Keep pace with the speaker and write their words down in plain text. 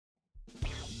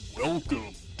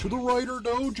Welcome to the Writer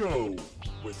Dojo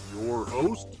with your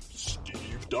host,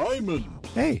 Steve Diamond.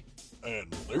 Hey.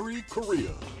 And Larry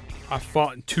Correa. I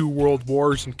fought in 2 world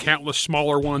wars and countless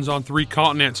smaller ones on 3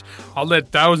 continents. I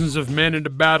led thousands of men into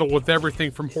battle with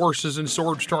everything from horses and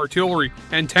swords to artillery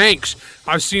and tanks.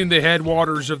 I've seen the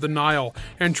headwaters of the Nile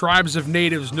and tribes of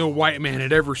natives no white man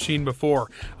had ever seen before.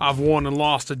 I've won and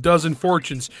lost a dozen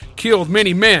fortunes, killed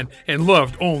many men, and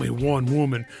loved only one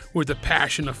woman with a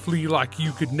passion to flee like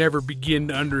you could never begin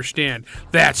to understand.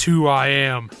 That's who I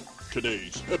am.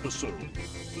 Today's episode,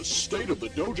 the State of the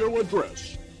Dojo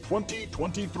Address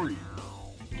 2023.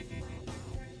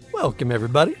 Welcome,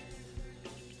 everybody,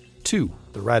 to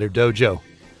the Writer Dojo.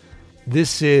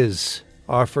 This is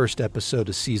our first episode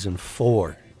of Season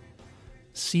 4.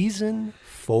 Season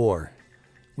 4.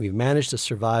 We've managed to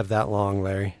survive that long,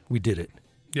 Larry. We did it.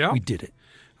 Yeah. We did it.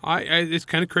 It's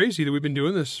kind of crazy that we've been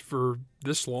doing this for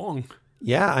this long.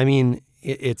 Yeah, I mean,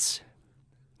 it's,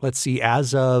 let's see,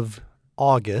 as of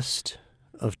August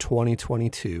of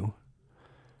 2022,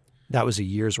 that was a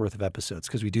year's worth of episodes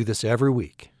because we do this every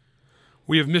week.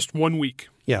 We have missed 1 week.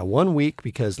 Yeah, 1 week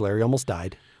because Larry almost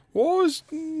died. Well, it was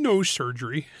no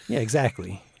surgery. Yeah,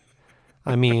 exactly.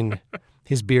 I mean,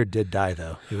 his beard did die,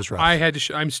 though. It was rough. I had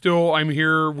to. I'm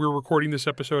here. We're recording this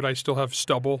episode. I still have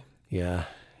stubble. Yeah,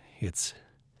 it's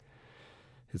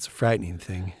a frightening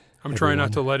thing. I'm trying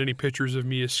not to let any pictures of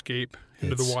me escape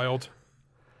into the wild.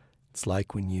 It's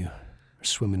like when you are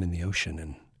swimming in the ocean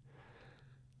and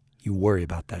you worry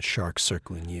about that shark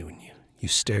circling you, and you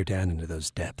stare down into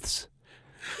those depths,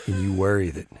 and you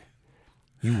worry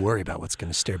about what's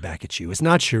going to stare back at you. It's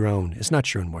not your own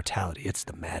mortality. It's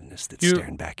the madness that's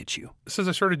staring back at you. Since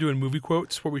I started doing movie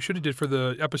quotes, what we should have did for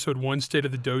the episode 1 State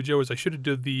of the Dojo is I should have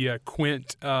did the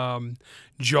Quint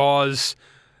Jaws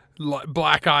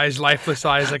black eyes, lifeless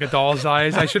eyes, like a doll's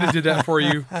eyes. I should have did that for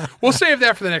you. We'll save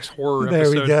that for the next horror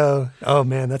episode. There we go. Oh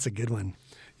man, that's a good one.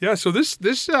 Yeah. So this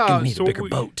Gonna need a bigger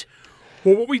boat.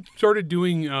 Well, what we started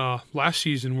doing last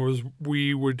season was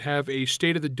we would have a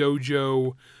State of the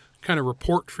Dojo kind of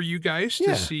report for you guys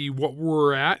to see what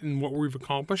we're at and what we've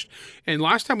accomplished. And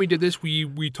last time we did this,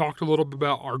 we talked a little bit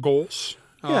about our goals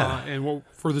and what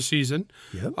for the season.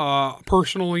 Yep.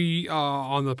 Personally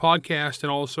on the podcast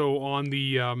and also on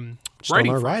the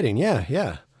writing.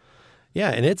 Yeah.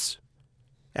 And it's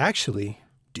actually,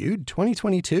 dude,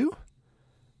 2022,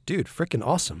 freaking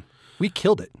awesome. We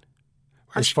killed it.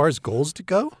 As far as goals to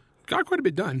go, got quite a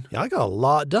bit done. Yeah, I got a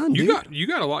lot done, dude. You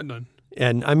got a lot done.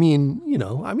 And I mean,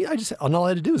 all I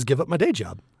had to do is give up my day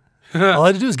job. All I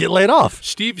had to do is get laid off.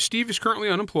 Steve is currently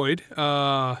unemployed.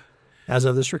 As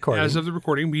of this recording. As of the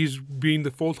recording, he's being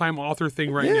the full-time author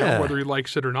thing right now, whether he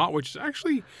likes it or not, which is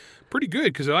actually pretty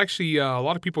good because actually a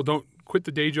lot of people don't quit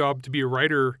the day job to be a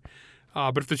writer.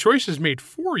 But if the choice is made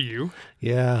for you.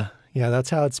 Yeah, that's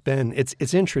how it's been.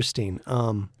 It's interesting.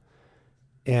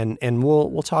 And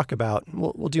we'll talk about,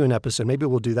 we'll do an episode. Maybe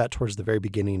we'll do that towards the very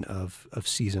beginning of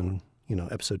season,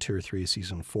 episode 2 or 3 of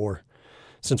season 4,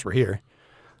 since we're here.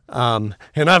 And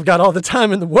I've got all the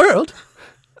time in the world.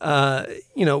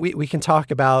 We can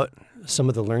talk about some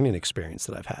of the learning experience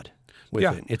that I've had with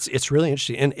it. It's really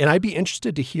interesting. And I'd be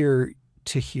interested to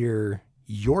hear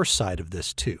your side of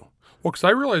this too. Well, because I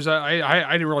realized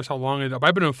I didn't realize how long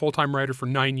I've been a full-time writer for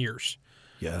 9 years.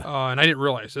 Yeah. And I didn't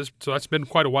realize this, so that's been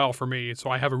quite a while for me. So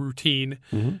I have a routine,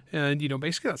 and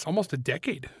basically that's almost a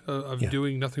decade of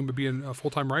doing nothing but being a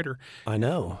full-time writer. I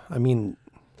know. I mean,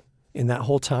 in that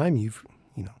whole time,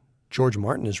 George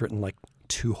Martin has written like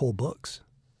 2 whole books.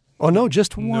 Oh no,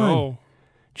 just one. No,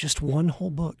 just one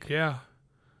whole book. Yeah,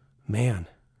 man.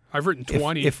 I've written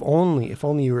 20. If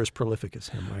only you were as prolific as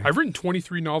him. Right? I've written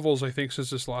 23 novels, I think, since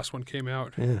this last one came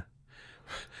out. Yeah.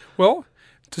 Well.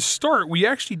 To start, we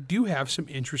actually do have some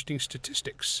interesting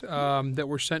statistics that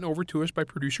were sent over to us by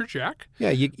producer Jack.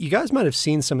 Yeah, you guys might have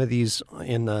seen some of these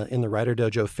in the Writer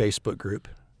Dojo Facebook group.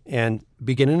 And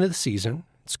beginning of the season,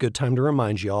 it's a good time to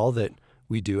remind you all that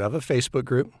we do have a Facebook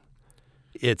group.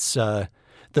 It's the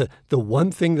one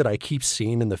thing that I keep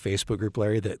seeing in the Facebook group,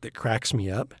 Larry, that cracks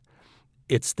me up.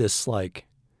 It's this like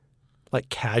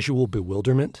casual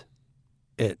bewilderment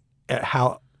at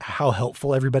how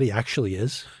helpful everybody actually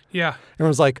is. Yeah.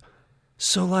 Everyone's like,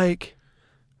 so like,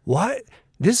 what?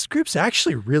 This group's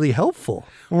actually really helpful.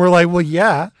 And we're like, well,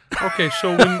 yeah. Okay,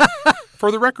 so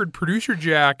for the record, producer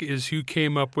Jack is who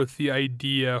came up with the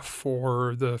idea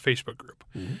for the Facebook group.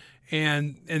 Mm-hmm.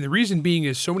 And the reason being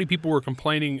is so many people were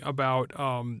complaining about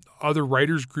other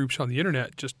writers groups on the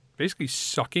internet just basically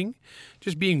sucking,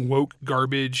 just being woke,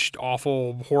 garbage,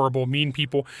 awful, horrible, mean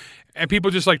people. And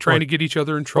people just like trying to get each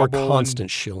other in trouble. Or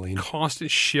constant shilling. Constant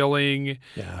shilling.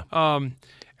 Yeah.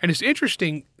 And it's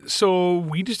interesting. So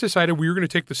we just decided we were going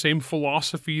to take the same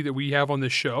philosophy that we have on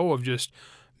this show of just,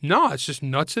 no, it's just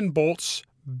nuts and bolts,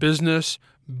 business,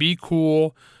 be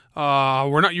cool.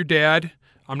 We're not your dad.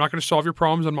 I'm not going to solve your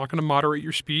problems. I'm not going to moderate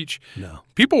your speech. No.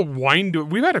 People whine.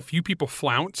 We've had a few people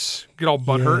flounce, get all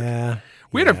butthurt. Yeah.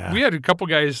 We had a couple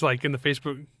guys like in the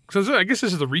Facebook. So I guess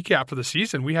this is the recap for the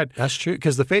season. We had That's true,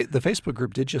 because the Facebook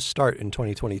group did just start in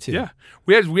 2022. yeah,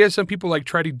 we had some people like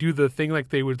try to do the thing like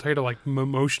they would try to like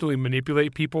emotionally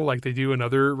manipulate people like they do in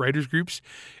other writers groups,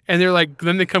 and they're like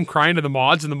then they come crying to the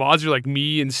mods, and the mods are like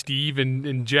me and Steve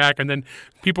and Jack, and then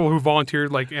people who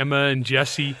volunteered like Emma and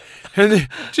Jesse, and they're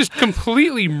just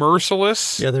completely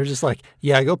merciless. Yeah, they're just like,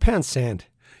 yeah, go pound sand.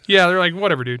 Yeah, they're like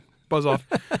whatever, dude, buzz off,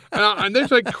 and they're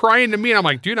like crying to me, and I'm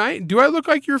like, dude, do I look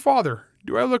like your father?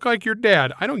 Do I look like your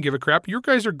dad? I don't give a crap. You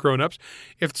guys are grown-ups.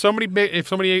 If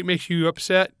somebody makes you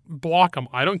upset, block them.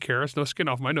 I don't care. It's no skin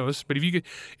off my nose. But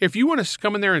if you want to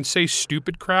come in there and say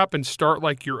stupid crap and start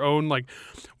like your own, like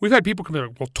we've had people come in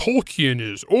like, well, Tolkien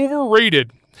is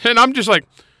overrated, and I'm just like,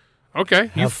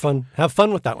 okay, Have fun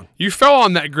with that one. you fell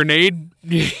on that grenade.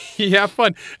 You have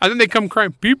fun, and then they come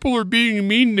crying. People are being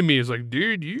mean to me. It's like,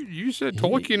 dude, you said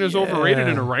Tolkien is overrated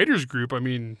in a writers group. I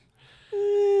mean.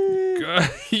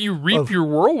 You reap your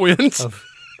whirlwinds.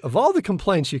 Of all the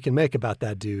complaints you can make about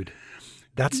that dude,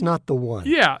 that's not the one.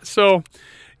 Yeah. So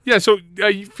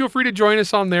you feel free to join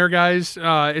us on there, guys.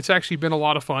 It's actually been a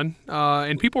lot of fun,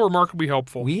 and people are remarkably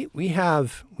helpful.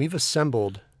 We've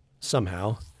assembled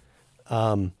somehow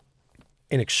an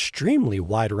extremely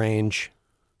wide range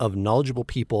of knowledgeable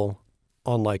people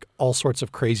on like all sorts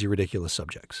of crazy, ridiculous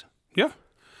subjects. Yeah.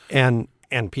 And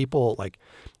people like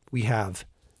we have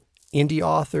indie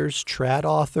authors, trad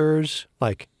authors,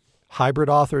 like hybrid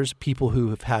authors, people who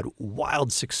have had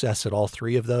wild success at all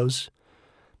three of those,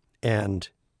 and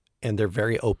they're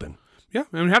very open. Yeah,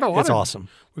 and we had a lot. It's awesome.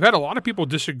 We've had a lot of people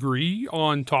disagree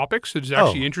on topics. It's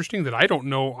actually interesting that I don't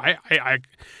know.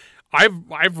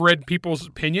 I've read people's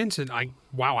opinions, and I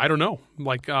don't know.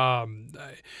 Like, we're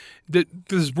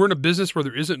in a business where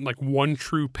there isn't like one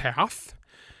true path,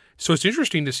 so it's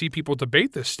interesting to see people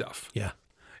debate this stuff. Yeah.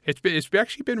 It's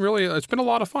actually been it's been a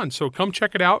lot of fun. So come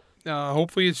check it out.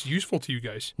 Hopefully it's useful to you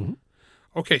guys. Mm-hmm.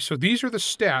 Okay, so these are the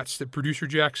stats that producer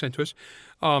Jack sent to us.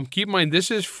 Keep in mind, this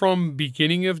is from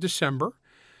beginning of December.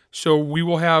 So we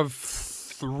will have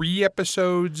 3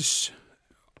 episodes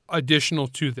additional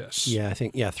to this. Yeah, I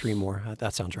think, 3 more.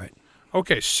 That sounds right.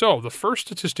 Okay, so the first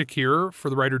statistic here for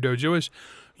the Writer Dojo is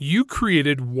you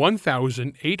created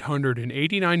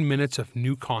 1,889 minutes of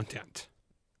new content.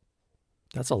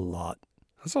 That's a lot.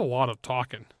 That's a lot of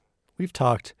talking. We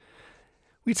talked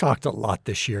a lot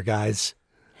this year, guys.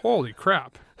 Holy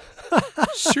crap.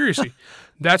 Seriously.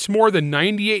 That's more than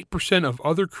 98% of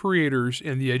other creators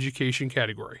in the education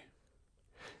category.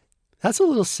 That's a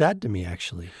little sad to me,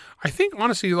 actually. I think,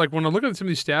 honestly, like when I look at some of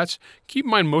these stats, keep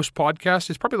in mind most podcasts,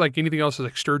 it's probably like anything else,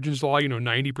 like Sturgeon's Law,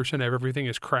 90% of everything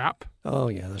is crap. Oh,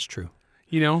 yeah, that's true.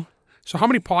 So how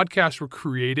many podcasts were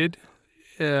created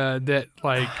that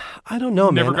like I don't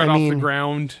know, never man. got off the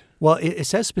ground? Well, it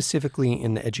says specifically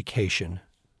in the education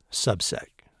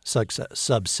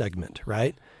subsegment,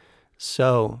 right?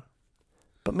 So,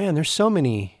 but man, there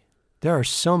are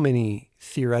so many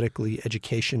theoretically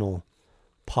educational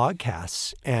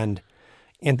podcasts, and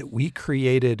we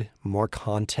created more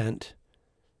content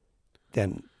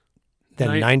than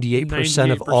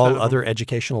 98% of all other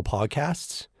educational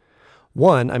podcasts.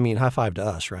 One, I mean, high five to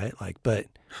us, right? Like, but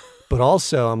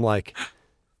also I'm like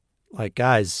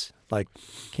guys, like,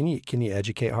 can you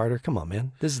educate harder? Come on,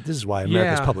 man. This is why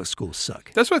America's public schools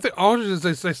suck. That's what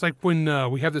it's like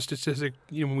when we have the statistic.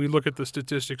 When we look at the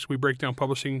statistics, we break down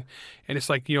publishing, and it's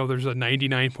like there's a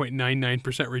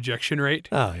 99.99% rejection rate.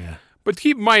 Oh yeah. But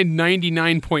keep in mind,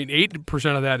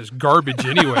 99.8% of that is garbage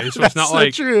anyway. So it's not so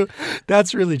like true.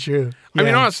 That's really true. I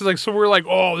mean, honestly, so we're like,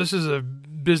 oh, this is a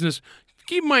business.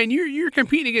 Keep in mind, you're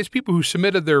competing against people who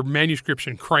submitted their manuscripts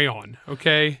in crayon.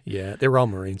 Okay. Yeah, they were all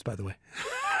Marines, by the way.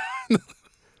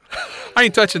 I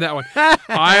ain't touching that one.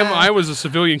 I was a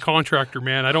civilian contractor,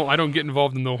 man. I don't get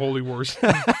involved in the holy wars.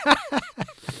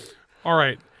 All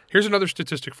right. Here's another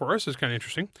statistic for us. It's kind of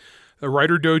interesting. The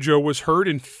Writer Dojo was heard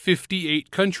in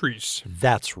 58 countries.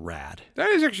 That's rad. That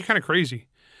is actually kind of crazy.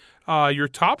 Your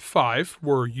top 5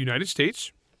 were United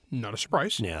States. Not a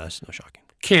surprise. Yeah, that's no shocking.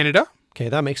 Canada. Okay,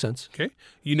 that makes sense. Okay.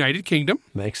 United Kingdom.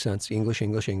 Makes sense. English.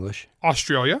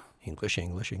 Australia. English.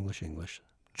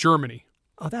 Germany.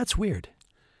 Oh, that's weird.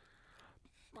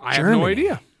 I have no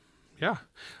idea. Yeah.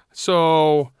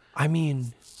 So. I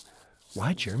mean,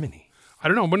 why Germany? I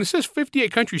don't know. When it says 58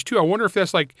 countries, too, I wonder if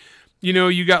that's like You know,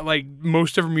 you got like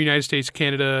most of them United States,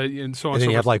 Canada, and so on. And then so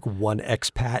you have forth. like one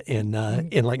expat in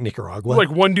like Nicaragua.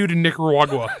 Like one dude in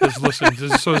Nicaragua has listened.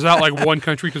 So is that like one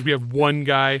country because we have one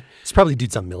guy? It's probably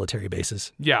dudes on military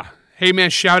bases. Yeah. Hey man,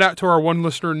 shout out to our one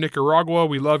listener in Nicaragua.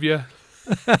 We love you.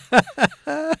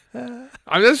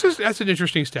 That's an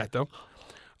interesting stat though.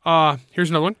 Here's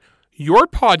another one. Your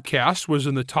podcast was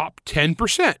in the top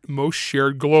 10% most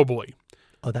shared globally.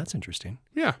 Oh, that's interesting.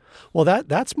 Yeah. Well,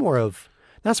 that's more of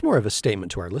a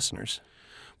statement to our listeners.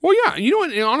 Well, yeah. You know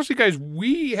what? And honestly, guys,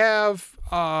 we have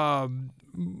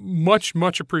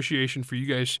much appreciation for you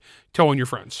guys telling your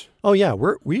friends. Oh yeah,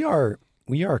 we are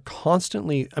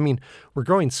constantly. I mean, we're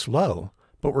growing slow,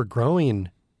 but we're growing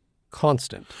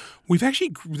constant. We've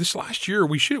actually this last year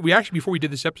we actually before we did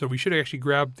this episode we should have actually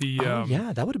grabbed the.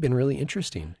 Yeah, that would have been really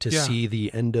interesting to see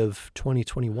the end of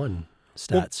 2021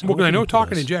 stats. Well, because I know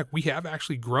talking to Jack, we have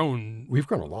actually grown. We've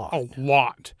grown a lot. A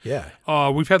lot. Yeah.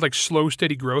 We've had like slow,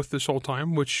 steady growth this whole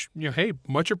time, which, you know, hey,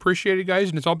 much appreciated, guys.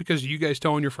 And it's all because of you guys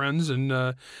telling your friends.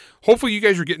 And hopefully you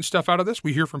guys are getting stuff out of this.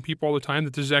 We hear from people all the time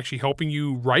that this is actually helping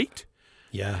you write.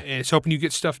 Yeah. And it's helping you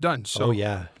get stuff done. So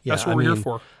yeah. That's what we're here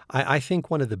for. I think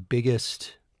one of the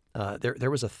biggest, there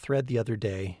was a thread the other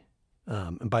day,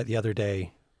 and by the other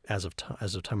day, as of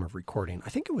time of recording, I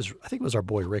think it was our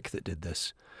boy Rick that did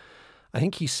this. I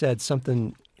think he said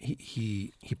something.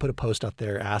 He put a post out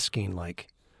there asking like,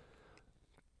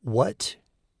 what?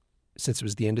 Since it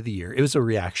was the end of the year, it was a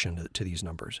reaction to these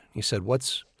numbers. He said,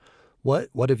 "What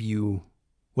have you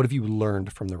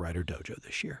learned from the Writer Dojo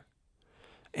this year?"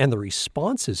 And the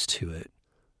responses to it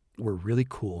were really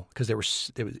cool because it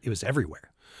was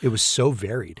everywhere. It was so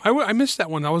varied. I missed that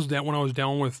one. That was when I was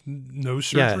down with nose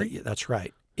surgery. Yeah, that's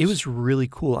right. It was really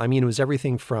cool. I mean, it was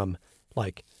everything from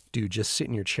like, dude, just sit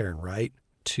in your chair and write,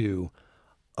 to,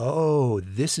 oh,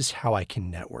 this is how I can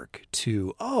network,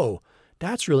 to, oh,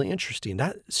 that's really interesting.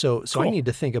 So cool. I need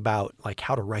to think about like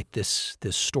how to write this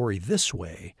story this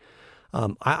way.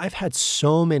 I've had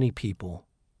so many people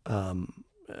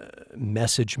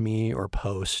message me or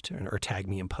post or tag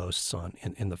me in posts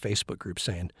in the Facebook group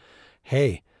saying,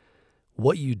 hey,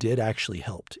 what you did actually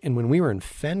helped. And when we were in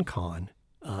FenCon,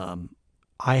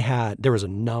 there was a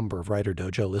number of Writer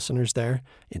Dojo listeners there,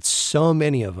 and so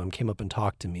many of them came up and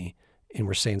talked to me and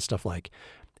were saying stuff like,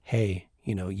 hey,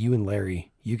 you know, you and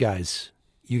Larry, you guys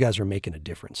are making a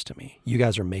difference to me. You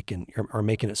guys are making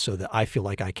it so that I feel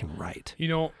like I can write. You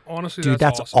know, honestly, dude,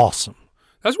 that's awesome.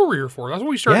 That's what we're here for. That's what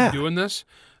we started doing this.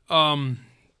 I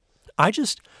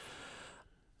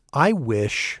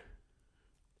wish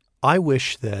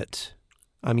that,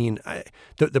 I mean,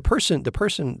 the person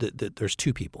that there's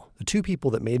two people. The two people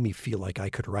that made me feel like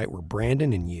I could write were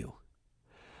Brandon and you.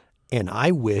 And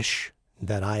I wish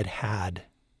that I'd had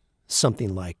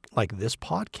something like this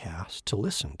podcast to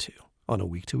listen to on a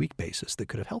week-to-week basis that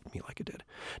could have helped me like it did.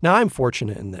 Now, I'm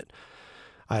fortunate in that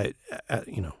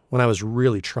when I was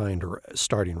really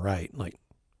starting right, like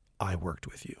I worked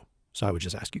with you. So I would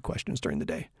just ask you questions during the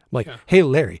day. I'm like, Hey,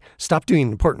 Larry, stop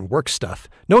doing important work stuff.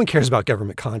 No one cares about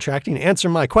government contracting. Answer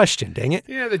my question, dang it.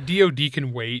 Yeah, the DOD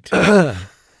can wait.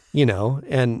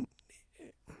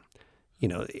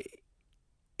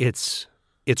 It's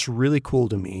really cool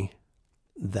to me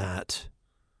that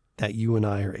you and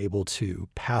I are able to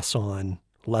pass on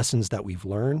lessons that we've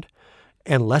learned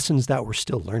and lessons that we're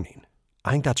still learning.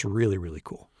 I think that's really, really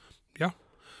cool. Yeah.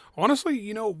 Honestly,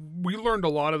 you know, we learned a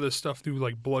lot of this stuff through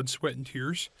like blood, sweat, and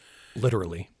tears.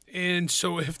 Literally. And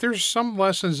so if there's some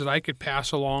lessons that I could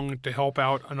pass along to help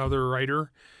out another writer,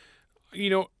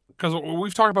 you know, because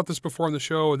we've talked about this before on the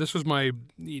show. This was my,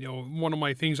 you know, one of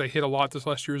my things I hit a lot this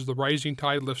last year is the rising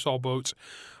tide lifts all boats.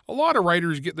 A lot of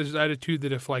writers get this attitude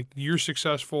that if like you're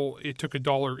successful, it took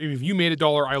 $1. If you made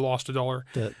 $1, I lost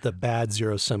 $1. The bad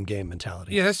zero-sum game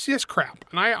mentality. Yeah, that's crap.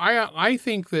 And I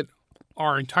think that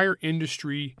our entire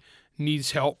industry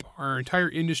needs help. Our entire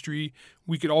industry,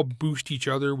 we could all boost each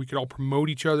other. We could all promote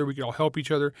each other. We could all help each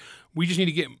other. We just need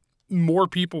to get more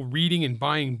people reading and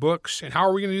buying books. And how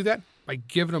are we going to do that? By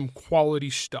giving them quality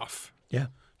stuff. Yeah.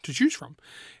 To choose from.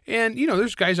 And, you know,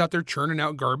 there's guys out there churning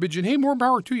out garbage. And, hey, more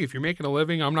power to you. If you're making a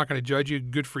living, I'm not going to judge you.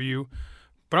 Good for you.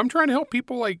 But I'm trying to help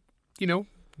people, like, you know,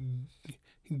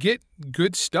 get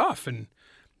good stuff and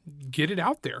get it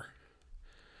out there.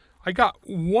 I got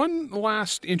one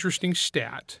last interesting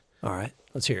stat. All right.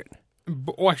 Let's hear it.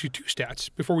 Well, actually, two stats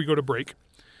before we go to break.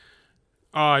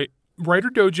 Writer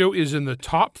Dojo is in the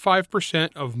top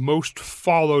 5% of most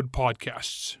followed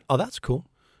podcasts. Oh, that's cool.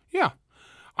 Yeah.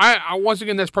 I once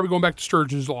again, that's probably going back to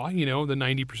Sturgeon's Law, you know, the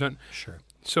 90%. Sure.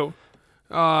 So,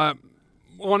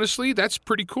 honestly, that's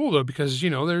pretty cool, though, because, you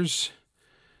know, there's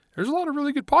there's a lot of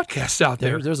really good podcasts out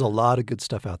there. There's a lot of good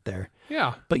stuff out there.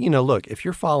 Yeah. But, look, if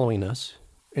you're following us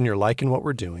and you're liking what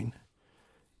we're doing,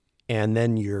 and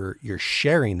then you're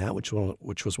sharing that, which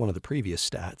was one of the previous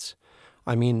stats,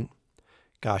 I mean,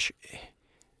 gosh,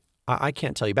 I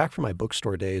can't tell you. Back from my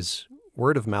bookstore days,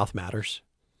 word of mouth matters.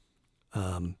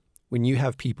 When you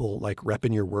have people like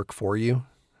repping your work for you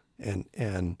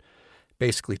and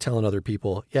basically telling other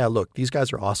people, yeah, look, these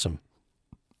guys are awesome.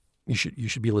 You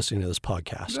should be listening to this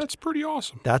podcast. That's pretty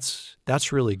awesome.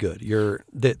 That's really good.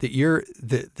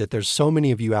 That there's so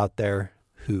many of you out there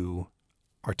who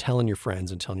are telling your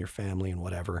friends and telling your family and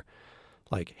whatever,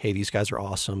 like, hey, these guys are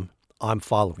awesome. I'm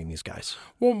following these guys.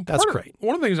 Well, that's great.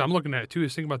 One of the things I'm looking at too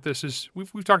is thinking about this is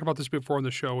we've talked about this before on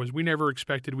the show, is we never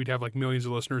expected we'd have like millions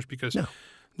of listeners because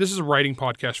this is a writing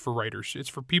podcast for writers. It's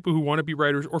for people who want to be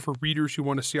writers or for readers who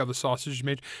want to see how the sausage is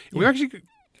made. And we actually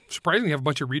surprisingly have a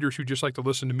bunch of readers who just like to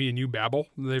listen to me and you babble.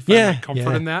 They find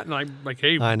comfort in that, and I'm like,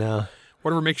 hey, I know.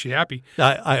 Whatever makes you happy.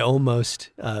 I almost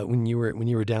when you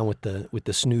were down with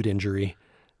the snoot injury,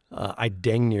 I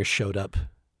dang near showed up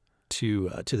to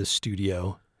the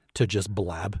studio to just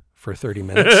blab for 30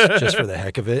 minutes just for the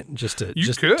heck of it, just to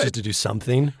do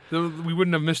something. We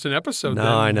wouldn't have missed an episode. No,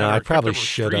 then. I know. I probably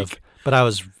should have, but I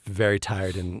was very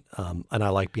tired and I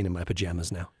like being in my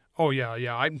pajamas now. Oh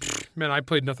yeah. I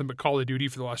played nothing but Call of Duty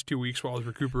for the last 2 weeks while I was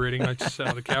recuperating. I just sat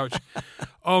on the couch.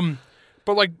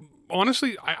 But like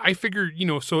honestly, I figured,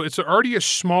 so it's already a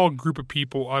small group of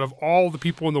people out of all the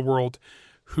people in the world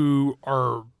who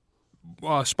are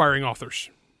aspiring authors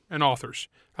and authors.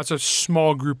 That's a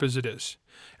small group as it is.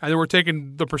 And then we're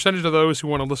taking the percentage of those who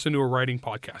want to listen to a writing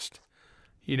podcast,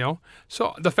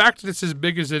 So the fact that it's as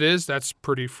big as it is, that's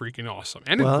pretty freaking awesome.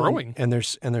 And it's growing. And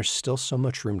there's still so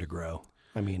much room to grow.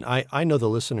 I mean, I know the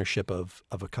listenership of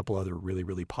a couple other really,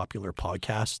 really popular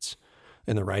podcasts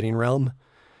in the writing realm.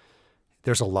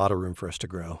 There's a lot of room for us to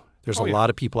grow. There's a lot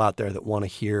of people out there that want to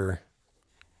hear,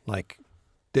 like,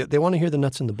 they want to hear the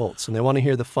nuts and the bolts, and they want to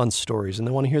hear the fun stories, and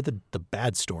they want to hear the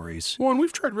bad stories. Well, and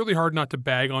we've tried really hard not to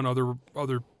bag on other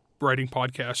writing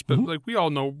podcasts, but like we all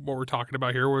know what we're talking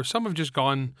about here, where some have just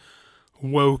gone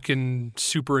woke and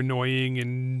super annoying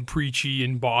and preachy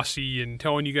and bossy and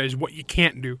telling you guys what you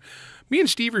can't do. Me and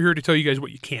Steve are here to tell you guys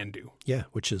what you can do. Yeah,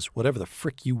 which is whatever the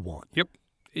frick you want. Yep.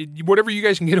 Whatever you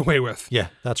guys can get away with. Yeah,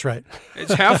 that's right.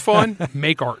 It's have fun,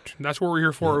 make art. That's what we're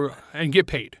here for, and get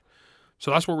paid.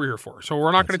 So that's what we're here for. So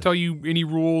we're not going to tell you any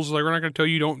rules. Like we're not going to tell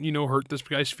you don't, hurt this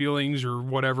guy's feelings or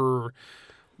whatever.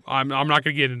 I'm not going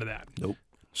to get into that. Nope.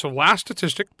 So last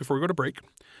statistic before we go to break.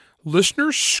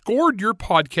 Listeners scored your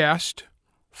podcast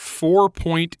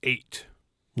 4.8.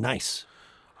 Nice.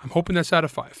 I'm hoping that's out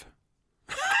of 5.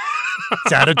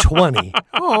 It's out of 20.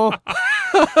 Oh.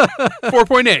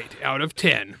 4.8 out of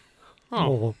 10.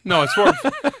 Oh. No, it's 4.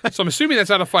 So I'm assuming that's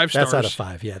out of 5 stars. That's out of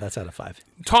 5. Yeah, that's out of 5.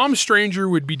 Tom Stranger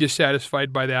would be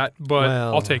dissatisfied by that, but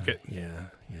I'll take it. Yeah.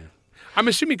 I'm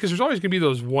assuming because there's always going to be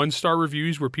those 1-star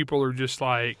reviews where people are just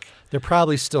like... They're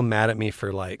probably still mad at me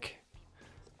for like,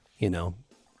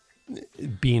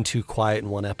 being too quiet in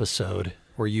one episode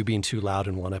or you being too loud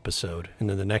in one episode. And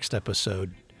then the next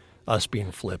episode, us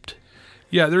being flipped.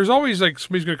 Yeah, there's always like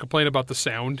somebody's going to complain about the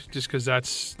sound just because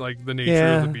that's like the nature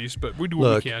of the beast, but we do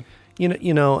what we can.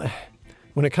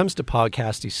 When it comes to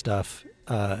podcasty stuff,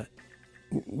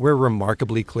 we're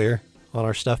remarkably clear on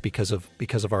our stuff because of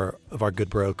our good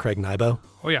bro Craig Nybo.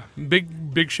 Oh yeah,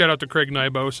 big shout out to Craig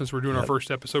Nybo. Since we're doing our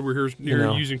first episode, we're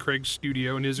here using Craig's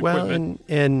studio and his equipment.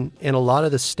 And a lot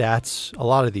of these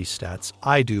stats,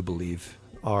 I do believe,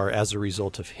 are as a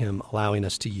result of him allowing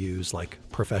us to use like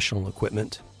professional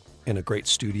equipment in a great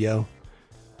studio.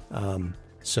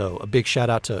 So a big shout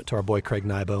out to our boy Craig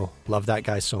Nybo. Love that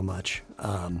guy so much.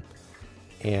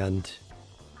 And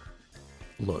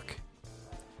look,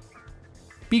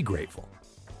 be grateful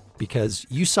because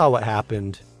you saw what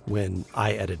happened when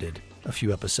I edited a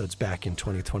few episodes back in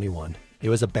 2021. It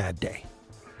was a bad day.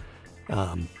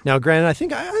 Now, granted, I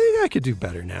think I could do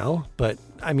better now, but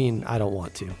I mean, I don't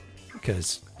want to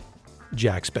because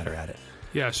Jack's better at it.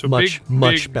 Yeah, so much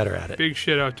better at it. Big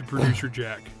shout out to producer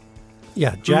Jack.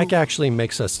 Yeah, Jack actually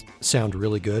makes us sound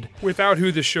really good. Without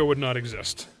who this show would not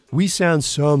exist. We sound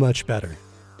so much better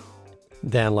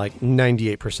than like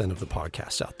 98% of the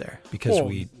podcasts out there because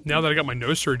now that I got my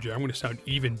nose surgery, I'm going to sound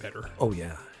even better. Oh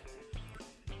yeah.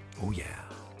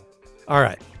 All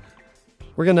right.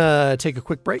 We're going to take a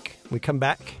quick break. When we come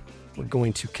back, we're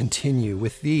going to continue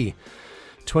with the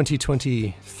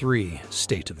 2023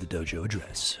 State of the Dojo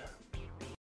Address.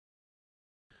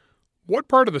 What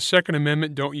part of the Second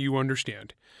Amendment don't you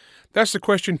understand? That's the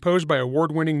question posed by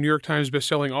award-winning New York Times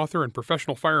bestselling author and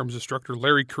professional firearms instructor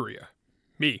Larry Correia.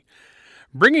 Me.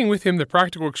 bringing with him the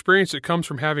practical experience that comes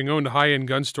from having owned a high-end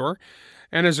gun store.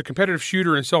 And as a competitive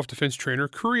shooter and self-defense trainer,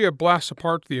 Correia blasts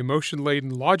apart the emotion-laden,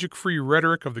 logic-free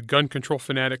rhetoric of the gun control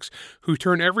fanatics who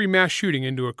turn every mass shooting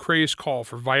into a crazed call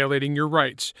for violating your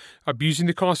rights, abusing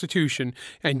the Constitution,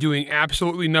 and doing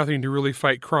absolutely nothing to really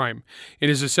fight crime. In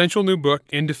his essential new book,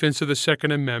 In Defense of the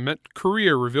Second Amendment,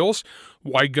 Correia reveals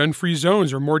why gun-free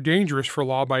zones are more dangerous for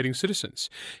law-abiding citizens,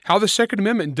 how the Second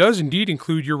Amendment does indeed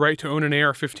include your right to own an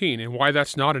AR-15 and why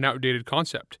that's not an outdated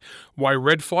concept, why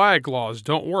red flag laws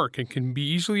don't work and can be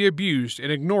easily abused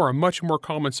and ignore a much more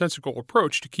commonsensical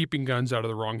approach to keeping guns out of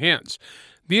the wrong hands,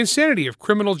 the insanity of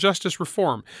criminal justice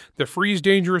reform that frees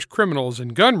dangerous criminals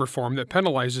and gun reform that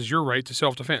penalizes your right to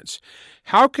self-defense.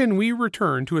 How can we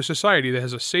return to a society that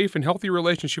has a safe and healthy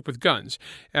relationship with guns,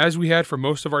 as we had for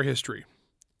most of our history?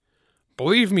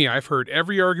 Believe me, I've heard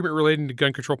every argument relating to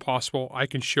gun control possible. I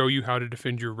can show you how to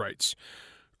defend your rights.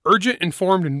 Urgent,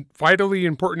 informed, and vitally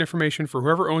important information for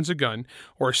whoever owns a gun,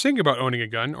 or is thinking about owning a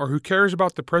gun, or who cares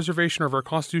about the preservation of our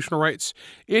constitutional rights.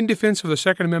 In Defense of the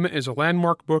Second Amendment is a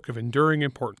landmark book of enduring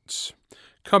importance.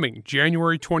 Coming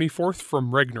January 24th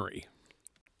from Regnery.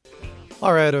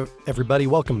 All right, everybody,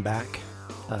 welcome back.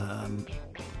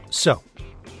 So,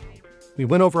 we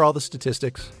went over all the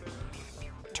statistics.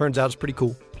 Turns out it's pretty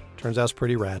cool. Turns out it's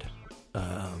pretty rad.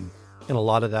 And a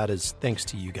lot of that is thanks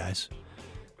to you guys,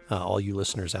 all you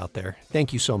listeners out there.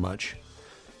 Thank you so much.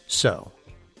 So,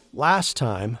 last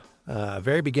time,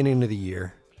 very beginning of the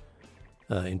year,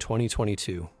 in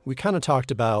 2022, we kind of talked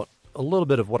about a little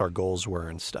bit of what our goals were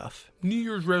and stuff. New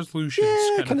Year's resolutions.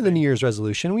 Yeah, kind of the New Year's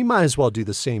resolution. We might as well do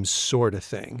the same sort of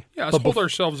thing. Yeah, let's hold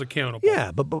ourselves accountable.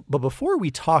 Yeah, but before we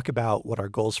talk about what our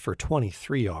goals for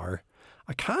 23 are,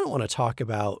 I kind of want to talk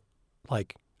about,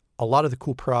 like, a lot of the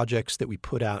cool projects that we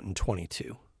put out in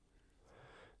 22.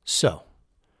 So,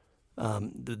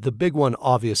 the big one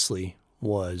obviously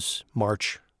was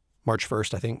March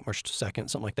 1st, I think, March 2nd,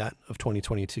 something like that, of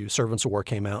 2022. Servants of War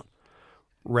came out.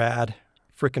 Rad,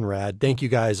 freaking rad. Thank you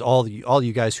guys, all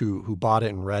you guys who bought it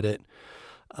and read it.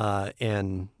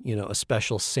 And, a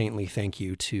special saintly thank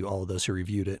you to all of those who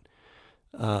reviewed it.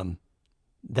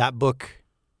 That book,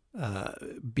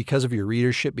 because of your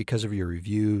readership, because of your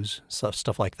reviews,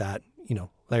 stuff like that,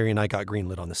 Larry and I got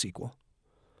greenlit on the sequel.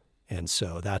 And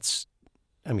so that's,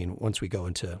 once we go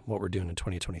into what we're doing in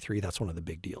 2023, that's one of the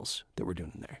big deals that we're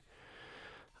doing in there.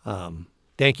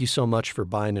 Thank you so much for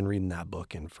buying and reading that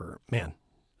book. And for,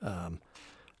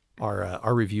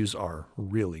 our reviews are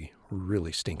really,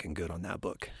 really stinking good on that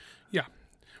book. Yeah,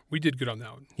 we did good on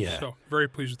that one. Yeah. So very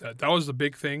pleased with that. That was the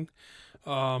big thing.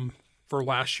 For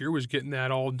last year was getting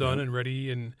that all done and ready.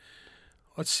 And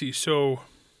let's see. So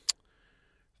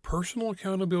personal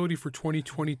accountability for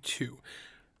 2022.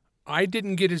 I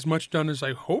didn't get as much done as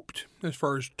I hoped as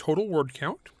far as total word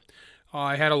count.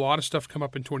 I had a lot of stuff come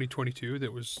up in 2022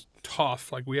 that was tough.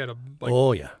 Like we had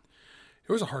oh yeah,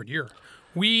 it was a hard year.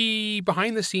 We,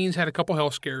 behind the scenes, had a couple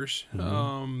health scares.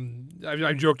 Mm-hmm.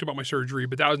 I joked about my surgery,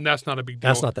 but that's not a big deal.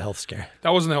 That's not the health scare.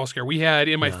 That wasn't the health scare. We had,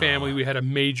 in my family, we had a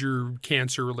major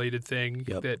cancer-related thing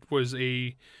that was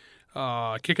a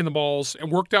kick in the balls. It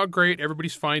worked out great.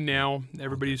 Everybody's fine now.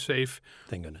 Everybody's safe.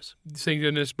 Thank goodness. Thank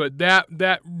goodness. But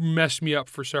that messed me up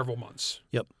for several months.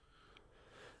 Yep.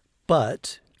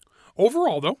 But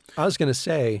overall, though, I was going to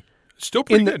say, still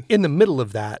pretty good. In the middle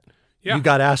of that, yeah. You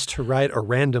got asked to write a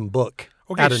random book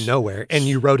out of nowhere, and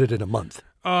you wrote it in a month.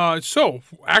 So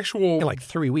actual in like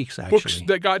 3 weeks, actually. Books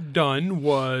that got done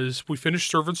was we finished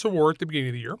Servants of War at the beginning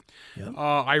of the year. Yep.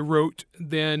 I wrote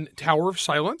then Tower of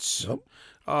Silence,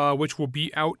 which will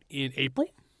be out in April.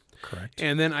 Correct.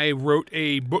 And then I wrote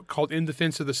a book called In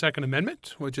Defense of the Second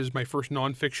Amendment, which is my first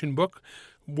nonfiction book,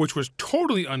 which was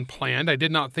totally unplanned. I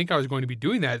did not think I was going to be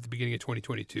doing that at the beginning of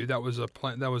 2022. That was a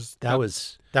plan. That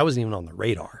wasn't even on the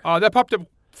radar. That popped up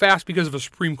fast because of a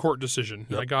Supreme Court decision.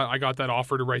 Yep. I got that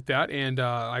offer to write that, and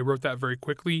I wrote that very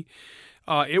quickly.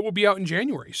 It will be out in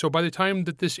January. So by the time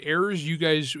that this airs,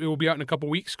 it will be out in a couple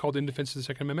weeks, called In Defense of the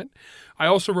Second Amendment. I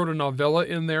also wrote a novella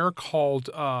in there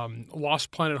called Lost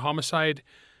Planet Homicide,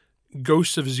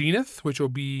 Ghosts of Zenith, which will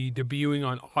be debuting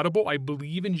on Audible, I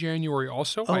believe, in January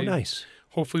also. Oh, nice.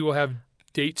 Hopefully we'll have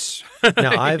dates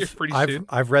now, pretty soon.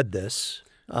 I've read this.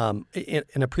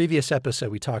 In a previous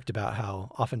episode, we talked about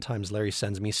how oftentimes Larry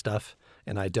sends me stuff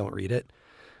and I don't read it.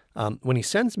 When he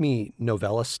sends me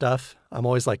novella stuff, I'm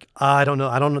always like, I don't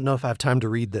know if I have time to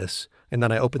read this. And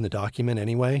then I open the document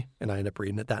anyway, and I end up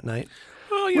reading it that night.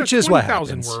 Well, which is what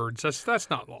 20,000 happens. words. That's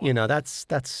not long. That's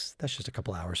just a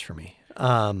couple hours for me.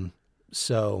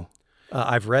 So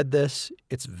I've read this.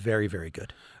 It's very, very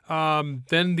good.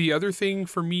 Then the other thing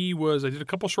for me was I did a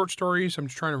couple short stories. I'm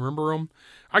just trying to remember them.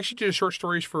 I actually did a short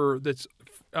stories that's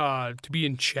to be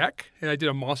in Czech, and I did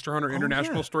a Monster Hunter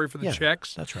International story for the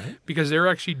Czechs. That's right. Because they're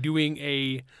actually doing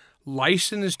a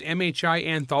licensed MHI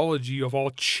anthology of all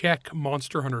Czech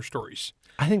Monster Hunter stories.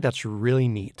 I think that's really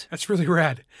neat. That's really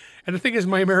rad. And the thing is,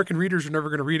 my American readers are never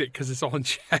going to read it because it's all in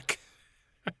Czech.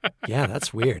 Yeah,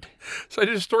 that's weird. So I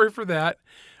did a story for that.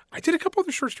 I did a couple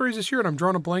other short stories this year, and I'm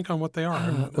drawing a blank on what they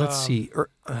are. Let's see.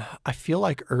 I feel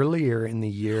like earlier in the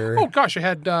year. Oh gosh, I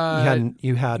had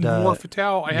you had War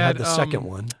Fatale. I had the second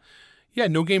one. Yeah,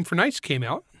 No Game for Knights came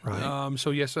out. Right.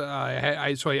 So yes,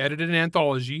 I edited an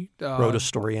anthology. Wrote a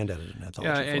story and edited an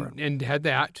anthology for it. and had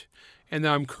that. And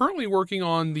I'm currently working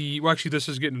on actually this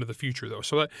is getting into the future though.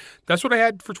 So that's what I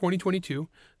had for 2022.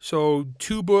 So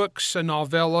 2 books, a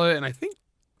novella, and I think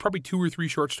probably 2 or 3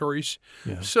 short stories.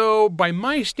 Yeah. So by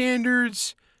my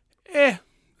standards,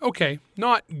 okay,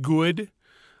 not good.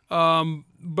 But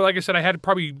like I said, I had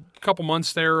probably a couple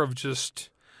months there of just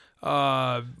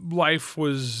life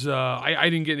was I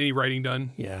didn't get any writing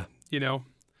done. Yeah.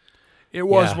 It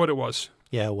was what it was.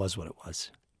 Yeah, it was what it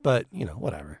was. But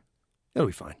whatever, it'll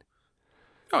be fine.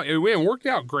 Oh, it worked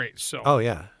out great. So. Oh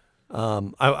yeah.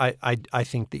 I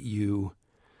think that you.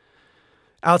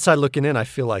 Outside looking in, I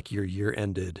feel like your year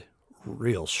ended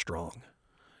real strong.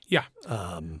 Yeah.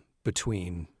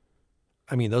 Between,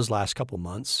 those last couple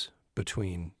months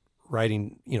between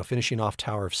writing, finishing off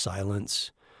Tower of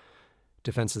Silence,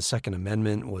 Defense of the Second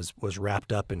Amendment was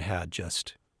wrapped up and had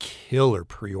just killer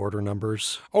pre-order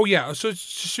numbers. Oh yeah. So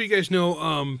just so you guys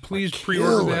know, please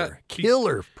pre-order that.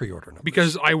 Killer pre-order numbers.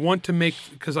 Because I want to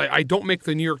because I don't make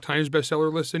the New York Times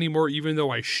bestseller list anymore, even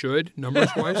though I should,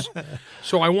 numbers-wise.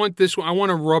 So I want this one. I want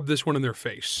to rub this one in their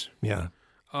face. Yeah.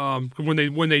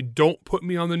 When they don't put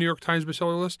me on the New York Times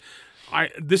bestseller list,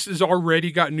 this has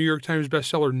already got New York Times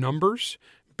bestseller numbers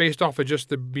based off of just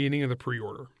the beginning of the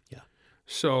pre-order. Yeah.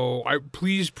 So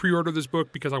please pre-order this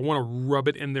book because I want to rub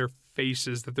it in their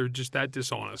faces that they're just that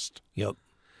dishonest. Yep.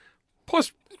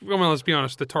 Plus, let's be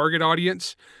honest, the target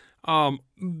audience,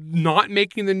 not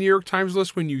making the New York Times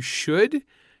list when you should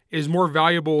is more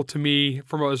valuable to me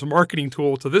as a marketing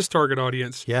tool to this target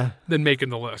audience than making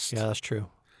the list. Yeah, that's true.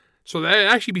 So that'd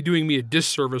actually be doing me a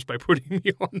disservice by putting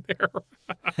me on there.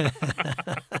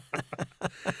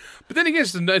 But then again,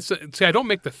 I don't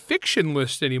make the fiction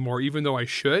list anymore, even though I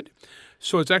should.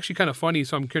 So it's actually kind of funny.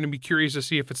 So I'm going to be curious to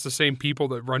see if it's the same people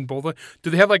that run both. Do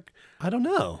they have I don't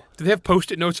know. Do they have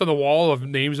Post-it notes on the wall of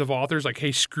names of authors like,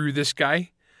 hey, screw this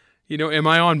guy? Am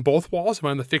I on both walls? Am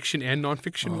I on the fiction and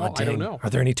nonfiction wall? Dang. I don't know.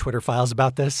 Are there any Twitter files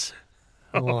about this?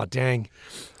 Oh, dang.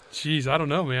 Jeez, I don't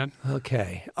know, man.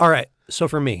 Okay. All right. So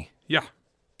for me,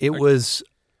 it was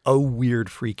a weird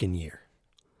freaking year.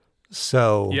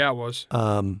 So yeah, it was.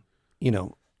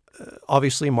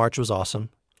 Obviously March was awesome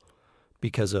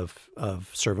because of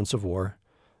Servants of War.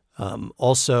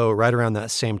 Also, right around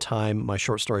that same time, my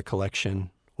short story collection,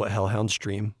 What Hellhounds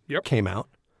Dream, came out.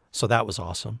 So that was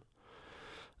awesome.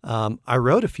 I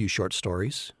wrote a few short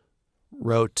stories.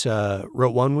 Wrote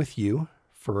one with you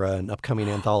for an upcoming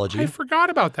anthology. I forgot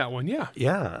about that one. Yeah.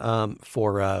 Yeah.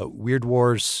 For Weird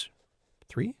Wars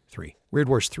 3? Weird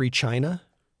Wars 3 China.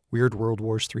 Weird World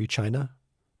Wars 3 China.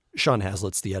 Sean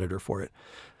Hazlitt's the editor for it.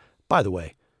 By the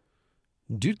way,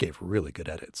 dude gave really good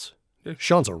edits. Yeah.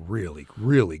 Sean's a really,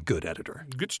 really good editor.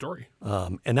 Good story.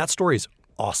 And that story is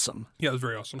awesome. Yeah, it was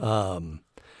very awesome.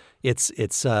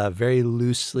 It's very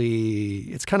loosely,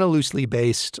 it's kind of loosely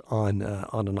based on a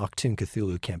Noctoon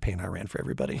Cthulhu campaign I ran for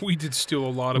everybody. We did steal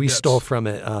a lot of We bits. stole from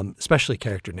it, especially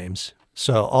character names.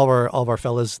 So all of our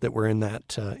fellas that were in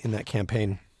that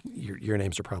campaign, your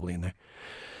names are probably in there.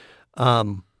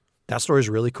 That story is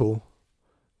really cool.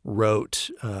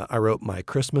 I wrote my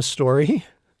Christmas story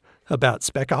about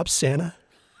Spec Ops Santa.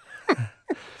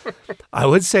 I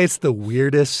would say it's the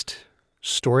weirdest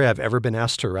story I've ever been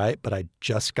asked to write, but I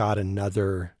just got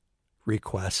another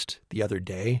request the other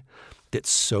day that's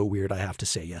so weird I have to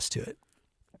say yes to it.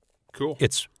 Cool.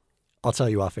 I'll tell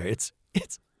you off air. It's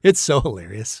so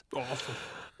hilarious.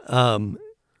 Awesome.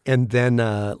 And then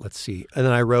let's see. And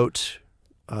then I wrote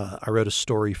a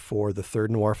story for the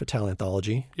third Noir Fatale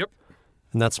anthology. Yep.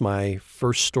 And that's my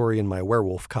first story in my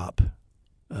Werewolf Cop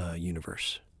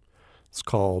universe.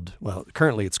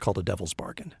 Currently it's called A Devil's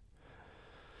Bargain.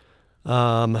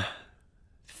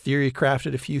 Theory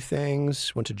crafted a few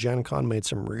things, went to Gen Con, made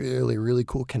some really, really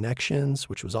cool connections,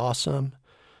 which was awesome,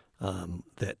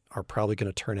 that are probably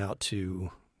going to turn out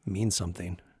to mean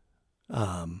something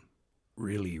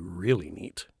really, really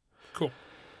neat. Cool.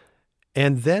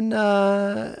 And then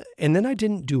I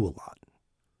didn't do a lot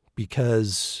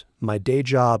because my day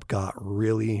job got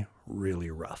really,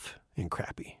 really rough and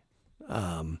crappy.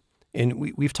 And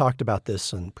we've talked about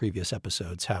this on previous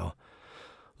episodes, how,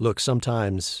 look,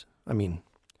 sometimes, I mean,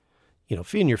 you know,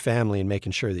 feeding your family and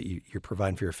making sure that you're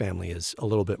providing for your family is a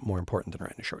little bit more important than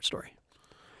writing a short story.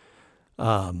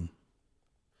 And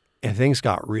things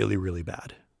got really, really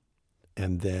bad.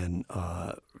 And then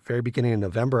very beginning of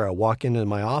November, I walk into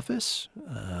my office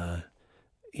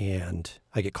and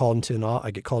I get called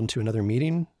into another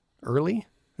meeting early.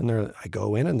 And I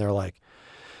go in and they're like,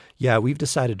 yeah, we've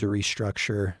decided to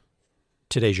restructure.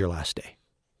 Today's your last day.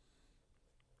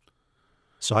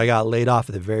 So I got laid off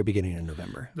at the very beginning of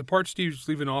November. The part Steve's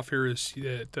leaving off here is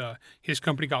that his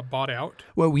company got bought out.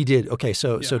 Well, we did. Okay,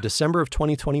 so December of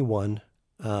 2021,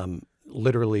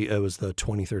 literally it was the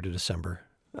 23rd of December,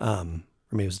 or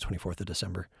maybe it was the 24th of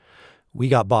December. We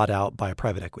got bought out by a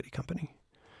private equity company.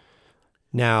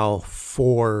 Now,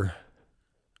 for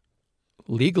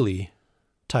legally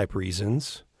type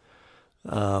reasons,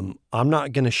 I'm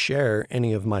not going to share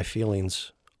any of my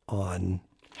feelings on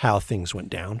how things went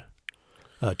down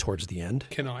towards the end.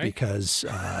 Can I? Because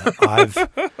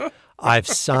I've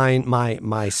signed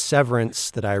my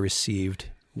severance that I received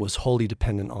was wholly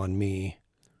dependent on me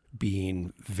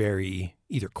being very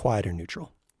either quiet or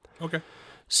neutral. Okay.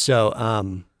 So,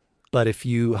 but if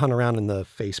you hunt around in the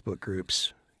Facebook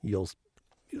groups,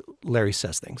 Larry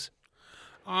says things.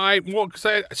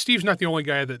 Because Steve's not the only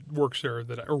guy that works there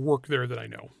worked there that I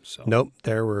know. So nope,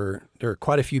 there were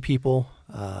quite a few people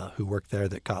who worked there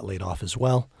that got laid off as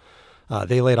well.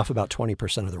 They laid off about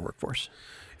 20% of their workforce.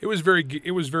 It was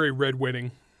very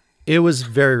red-wedding. It was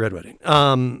very red-wedding.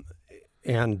 And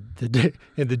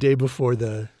the day before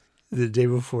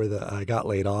I got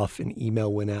laid off, an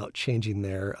email went out changing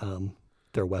their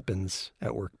weapons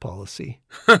at work policy.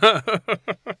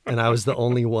 And I'm the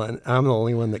only one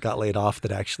that got laid off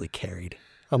that actually carried.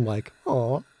 I'm like,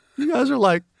 oh, you guys are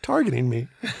like targeting me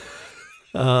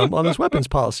on this weapons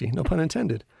policy, no pun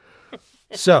intended.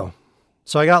 So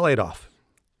I got laid off,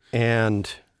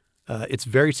 and it's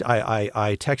very.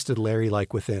 I texted Larry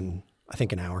like within I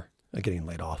think an hour of getting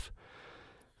laid off,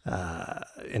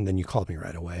 and then you called me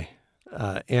right away.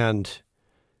 And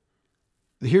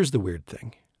here's the weird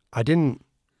thing: I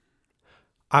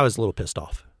was a little pissed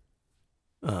off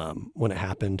when it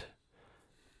happened.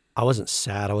 I wasn't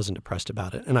sad. I wasn't depressed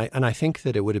about it, and I think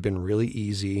that it would have been really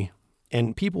easy,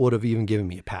 and people would have even given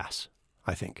me a pass.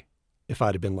 I think if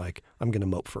I'd have been like, I'm going to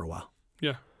mope for a while.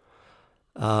 Yeah.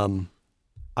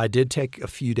 I did take a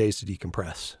few days to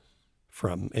decompress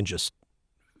and just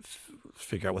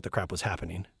figure out what the crap was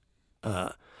happening.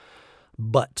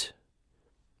 But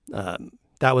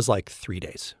that was like 3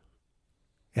 days.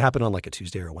 It happened on like a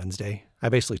Tuesday or a Wednesday. I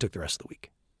basically took the rest of the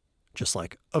week. Just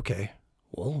like, okay,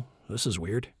 well, this is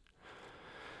weird.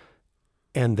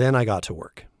 And then I got to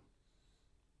work.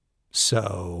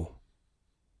 So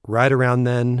right around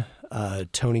then,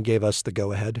 Tony gave us the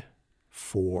go-ahead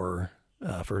for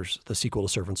the sequel to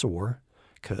Servants of War,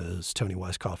 because Toni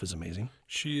Weisskopf is amazing.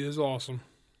 She is awesome.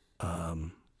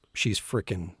 She's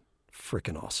freaking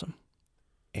awesome.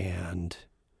 And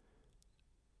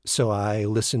so I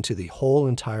listened to the whole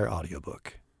entire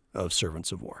audiobook of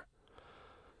Servants of War.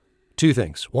 2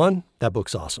 things. 1, that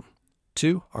book's awesome.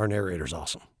 2, our narrator's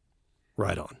awesome.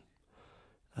 Right on.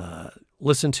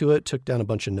 Listened to it, took down a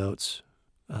bunch of notes.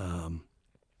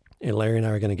 And Larry and I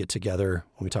are going to get together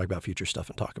when we talk about future stuff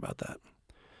and talk about that.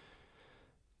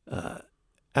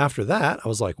 After that, I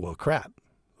was like, well, crap.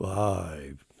 Well,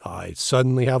 I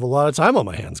suddenly have a lot of time on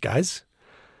my hands, guys.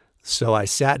 So I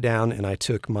sat down and I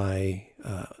took my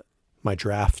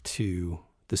draft to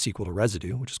the sequel to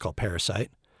Residue, which is called Parasite,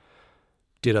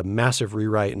 did a massive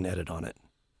rewrite and edit on it,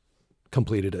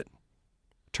 completed it,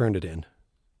 turned it in.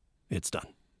 It's done.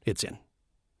 It's in.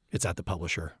 It's at the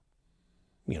publisher.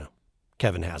 You know,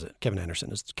 Kevin has it. Kevin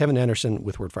Anderson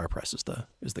with Wordfire Press is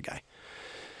the guy.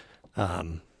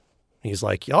 He's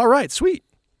like, all right, sweet.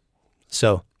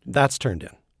 So that's turned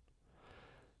in.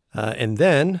 And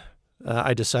then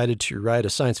I decided to write a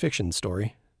science fiction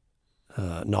story,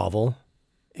 novel.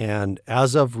 And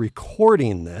as of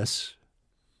recording this,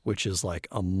 which is like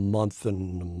a month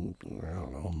and, I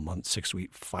don't know, a month, 6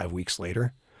 weeks, 5 weeks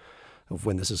later of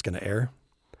when this is going to air,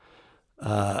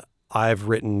 I've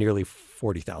written nearly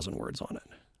 40,000 words on it.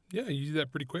 Yeah, you did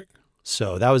that pretty quick.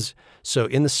 So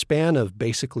in the span of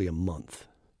basically a month,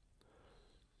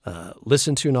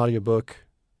 listened to an audiobook,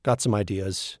 got some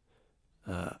ideas,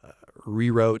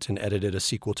 rewrote and edited a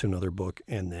sequel to another book,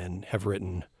 and then have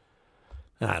written,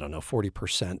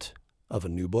 40% of a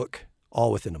new book,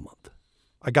 all within a month.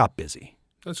 I got busy.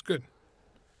 That's good.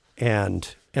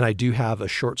 And I do have a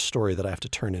short story that I have to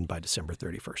turn in by December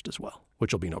 31st as well,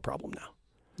 which will be no problem now.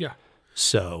 Yeah.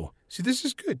 So See, this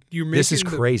is good. You're This is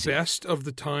making crazy. the best of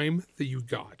the time that you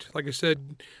got. Like I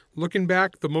said, looking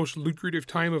back, the most lucrative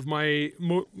time of my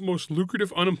most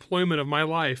lucrative unemployment of my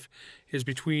life is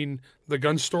between the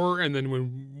gun store and then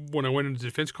when I went into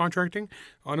defense contracting,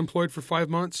 unemployed for 5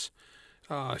 months.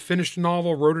 Finished a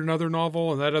novel, wrote another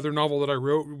novel, and that other novel that I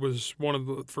wrote was one of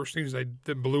the first things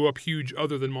that blew up huge,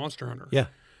 other than Monster Hunter, yeah.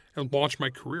 and launched my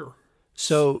career.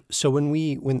 So when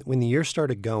the year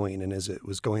started going and as it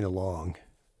was going along,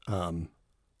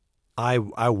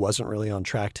 I wasn't really on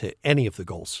track to any of the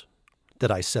goals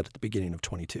that I set at the beginning of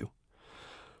 22.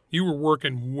 You were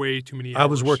working way too many hours. I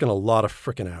was working a lot of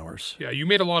frickin' hours. Yeah, you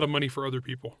made a lot of money for other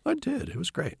people. I did. It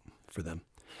was great for them.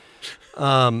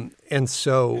 And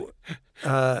so,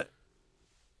 but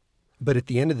at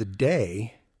the end of the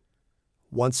day,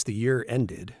 once the year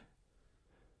ended,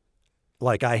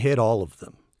 like I hit all of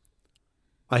them.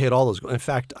 I hit all those goals. In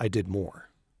fact, I did more.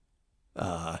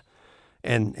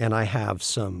 And I have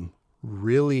some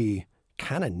really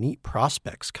kind of neat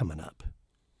prospects coming up.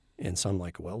 And so I'm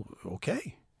like, well,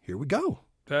 okay, here we go.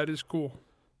 That is cool.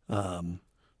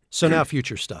 So now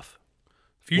future stuff.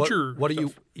 Future. What are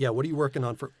you? Yeah. What are you working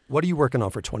on for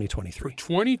 2023? For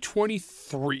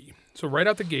 2023. So right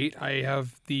out the gate, I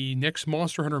have the next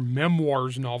Monster Hunter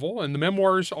Memoirs novel, and the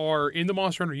memoirs are in the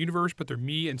Monster Hunter universe, but they're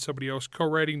me and somebody else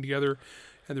co-writing together,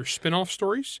 and they're spin-off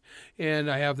stories. And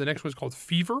I have the next one's called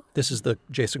Fever. This is the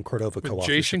Jason Cordova with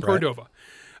co-authorship, Jason right?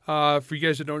 Cordova. For you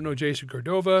guys that don't know Jason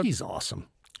Cordova, He's awesome.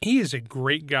 he is a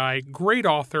great guy, great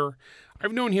author.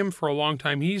 I've known him for a long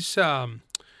time. He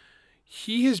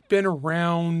has been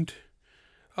around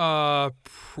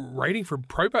writing for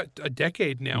probably about a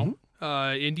decade now.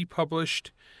 Indie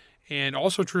published and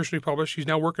also traditionally published. He's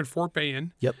now working Fort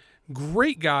Bayon. Yep.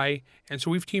 Great guy. And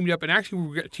so we've teamed up, and actually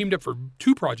we got teamed up for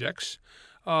 2 projects.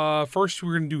 First,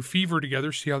 we're going to do Fever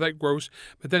together, see how that grows.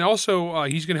 But then also,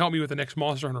 he's going to help me with the next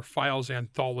Monster Hunter Files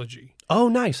anthology. Oh,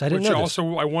 nice. I didn't Which know this.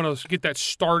 also, I want to get that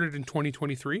started in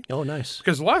 2023. Oh, nice.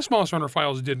 Because the last Monster Hunter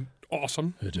Files did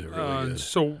awesome. It did really good.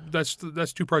 So that's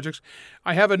 2 projects.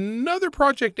 I have another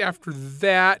project after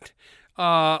that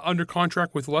under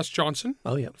contract with Les Johnson.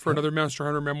 Oh, yeah. For another Monster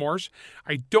Hunter Memoirs.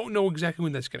 I don't know exactly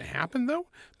when that's going to happen, though,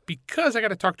 because I got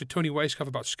to talk to Tony Weisskopf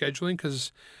about scheduling,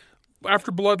 because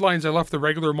after Bloodlines, I left the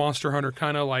regular Monster Hunter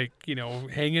kind of like,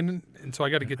 hanging, and so I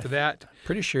got to get to that. I'm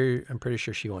pretty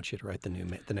sure she wants you to write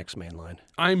the next main line.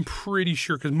 I'm pretty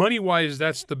sure, because money-wise,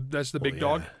 that's the big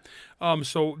dog.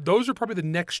 So those are probably the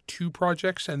next 2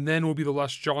 projects, and then will be the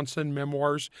Les Johnson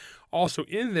memoirs. Also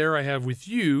in there, I have with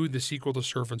you the sequel to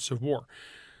Servants of War.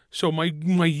 So my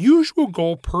usual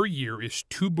goal per year is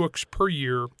 2 books per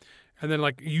year, and then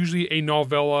like usually a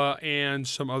novella and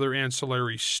some other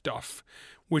ancillary stuff,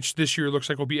 which this year looks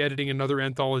like we'll be editing another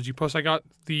anthology. Plus, I got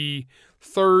the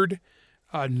 3rd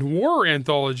noir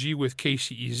anthology with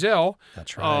Casey Ezel.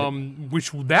 That's right.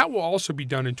 Which that will also be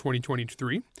done in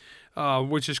 2023,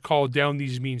 which is called Down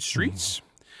These Mean Streets.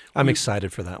 I'm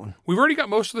excited for that one. We've already got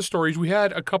most of the stories. We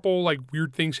had a couple like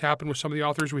weird things happen with some of the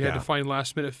authors. We had Yeah. to find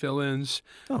last-minute fill-ins,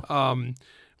 Oh.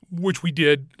 which we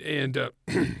did. And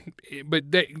but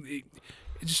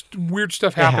just weird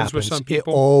stuff happens with some It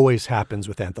people. always happens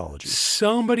with anthologies.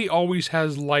 Somebody always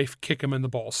has life kick them in the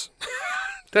balls.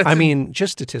 I mean,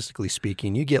 just statistically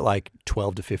speaking, you get like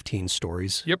 12 to 15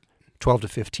 stories. Yep. 12 to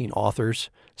 15 authors.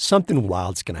 Something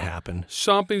wild's going to happen.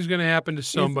 Something's going to happen to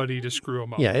somebody to screw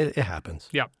them up. Yeah, it happens.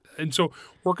 Yeah. And so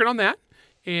working on that.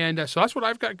 And so that's what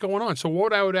I've got going on. So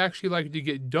what I would actually like to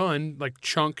get done, like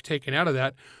chunk taken out of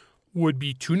that, would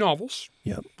be 2 novels,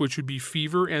 Yep. which would be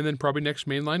Fever and then probably next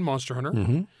mainline Monster Hunter.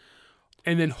 Mm-hmm.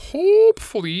 And then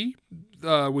hopefully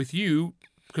with you,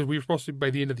 because we were supposed to, by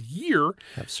the end of the year,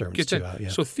 Have sermons get too that. out, yeah.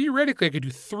 So theoretically, I could do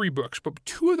 3 books, but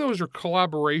 2 of those are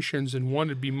collaborations and 1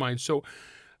 would be mine. So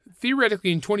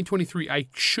theoretically, in 2023, I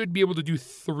should be able to do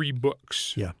 3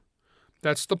 books. Yeah.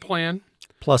 That's the plan.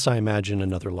 Plus, I imagine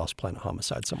another Lost Planet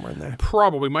homicide somewhere in there.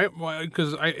 Probably,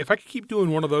 because if I could keep doing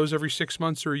one of those every 6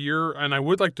 months or a year, and I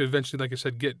would like to eventually, like I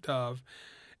said, get.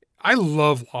 I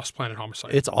love Lost Planet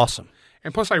Homicide, It's awesome.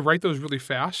 and plus I write those really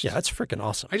fast. Yeah, it's freaking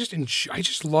awesome. I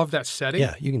just love that setting.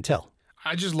 Yeah, you can tell.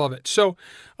 I just love it. So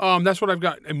that's what I've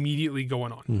got immediately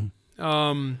going on.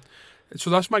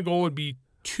 So that's my goal would be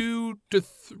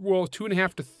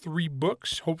 2.5 to 3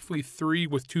 books, hopefully 3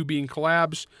 with 2 being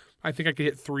collabs. I think I could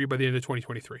hit 3 by the end of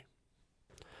 2023.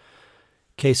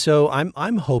 Okay, so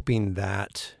I'm hoping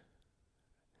that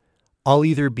I'll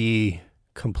either be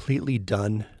completely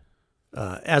done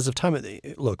as of time of the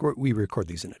look. We record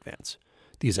these in advance.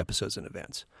 these episodes in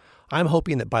advance. I'm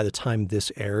hoping that by the time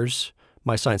this airs,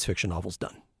 my science fiction novel's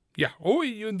done. Yeah. Oh,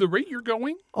 the rate you're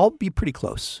going? I'll be pretty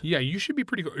close. Yeah, you should be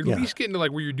pretty good. At Yeah. least getting to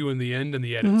like where you're doing the end and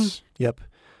the edits. Yep.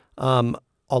 I'll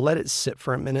let it sit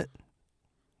for a minute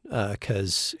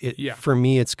because Yeah. for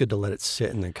me, it's good to let it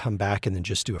sit and then come back and then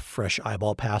just do a fresh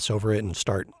eyeball pass over it and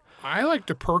start. I like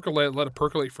to let it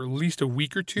percolate for at least a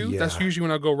week or two. Yeah. That's usually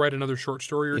when I'll go write another short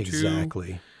story or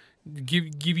Exactly. two.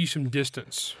 Give you some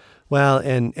distance. Well,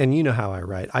 and you know how I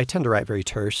write. I tend to write very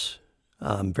terse,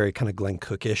 very kind of Glenn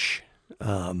Cookish.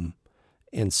 And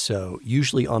so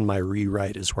usually on my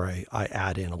rewrite is where I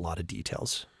add in a lot of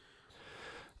details.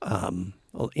 And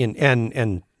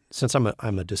since I'm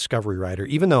a discovery writer,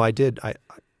 even though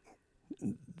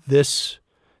this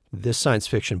science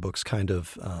fiction book's kind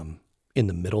of in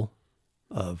the middle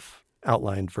of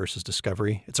outline versus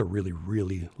discovery. It's a really,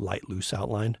 really light, loose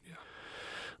outline. Yeah.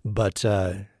 But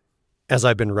as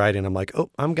I've been writing, I'm like, oh,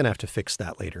 I'm going to have to fix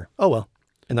that later. Oh, well.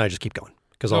 And then I just keep going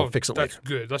because I'll fix it later. That's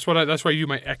good. That's why I do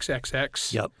my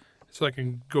XXX. Yep. So I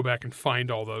can go back and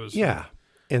find all those. Yeah.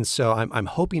 And so I'm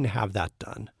hoping to have that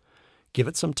done. Give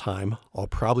it some time. I'll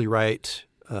probably write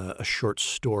a short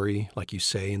story, like you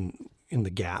say, in the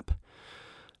gap.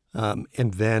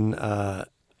 And then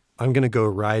I'm going to go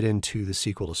right into the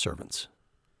sequel to Servants.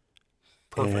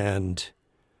 Perfect. And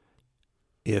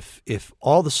if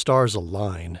all the stars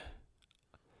align,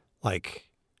 like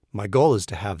my goal is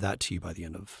to have that to you by the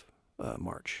end of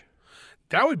March.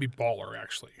 That would be baller,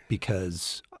 actually.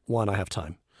 Because one, I have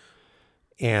time,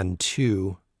 and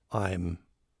two, I'm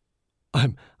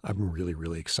really,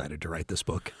 really excited to write this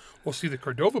book. Well, see, the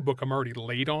Cordova book I'm already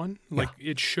late on. Like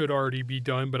it should already be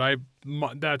done, but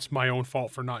that's my own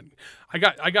fault for not. I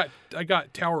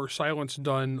got Tower of Silence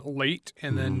done late,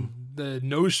 and then the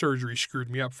nose surgery screwed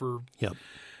me up for. Yep.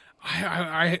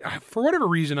 I for whatever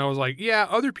reason I was like, yeah,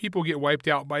 other people get wiped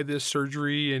out by this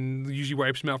surgery, and usually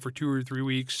wipes them out for 2 or 3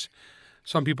 weeks.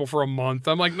 Some people for a month.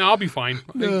 I'm like, no, I'll be fine.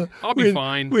 I'll be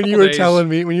fine. When you were telling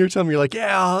me, you're like,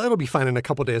 yeah, it'll be fine in a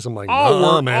couple days. I'm like,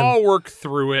 no, man. I'll work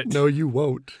through it. No, you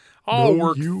won't. I'll No,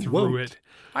 work you through won't. it.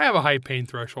 I have a high pain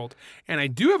threshold, and I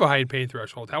do have a high pain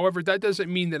threshold. However, that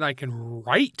doesn't mean that I can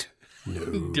write.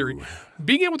 During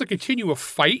being able to continue a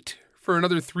fight for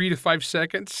another 3 to 5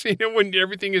 seconds, when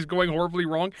everything is going horribly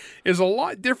wrong, is a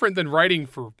lot different than writing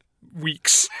for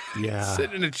weeks. Yeah.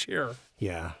 Sitting in a chair.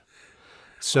 Yeah.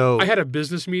 So I had a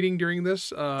business meeting during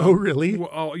this. Oh, really?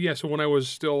 Yeah. So when I was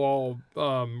still all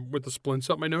with the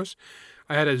splints up my nose,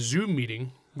 I had a Zoom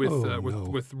meeting with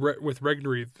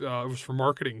Regnery. It was for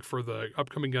marketing for the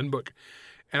upcoming gun book,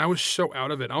 and I was so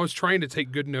out of it. I was trying to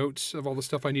take good notes of all the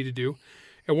stuff I need to do.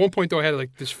 At one point, though, I had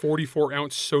like this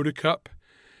 44-ounce soda cup,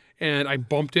 and I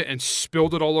bumped it and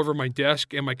spilled it all over my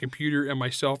desk and my computer and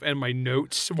myself and my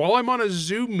notes while I'm on a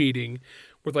Zoom meeting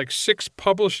with like 6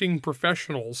 publishing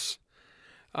professionals.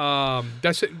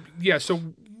 That's it. Yeah.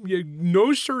 So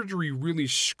nose surgery really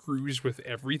screws with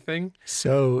everything.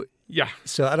 So yeah.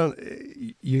 So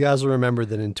you guys will remember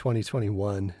that in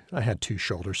 2021, I had 2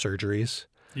 shoulder surgeries.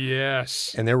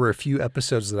 Yes. And there were a few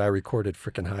episodes that I recorded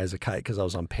freaking high as a kite because I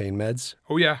was on pain meds.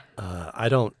 Oh yeah. I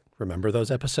don't remember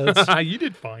those episodes. You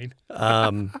did fine.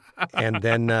 And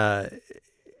then I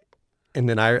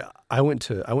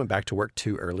went back to work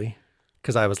too early.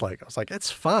 Because I was like,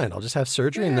 it's fine. I'll just have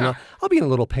surgery, and then I'll be in a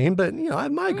little pain. But I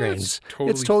have migraines.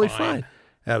 It's totally fine.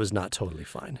 That was not totally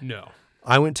fine. No.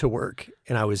 I went to work,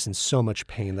 and I was in so much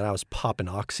pain that I was popping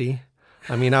Oxy.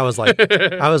 I mean, I was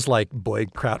like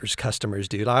Boyd Crowder's customers,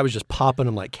 dude. I was just popping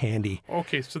them like candy.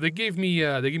 Okay, so they gave me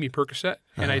Percocet,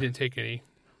 and I didn't take any.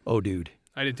 Oh, dude.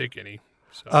 I didn't take any.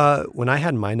 So. When I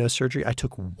had my nose surgery, I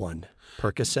took 1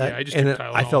 Percocet, Yeah, I just took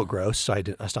Tylenol. I felt gross, so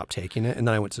I stopped taking it, and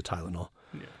then I went to Tylenol.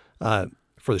 Yeah.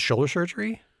 For the shoulder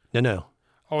surgery? No.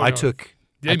 Oh, I no. took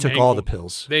They all the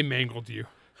pills. They mangled you.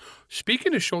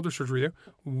 Speaking of shoulder surgery, there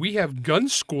we have gun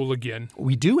school again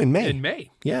We do in May. in May.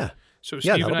 Yeah. So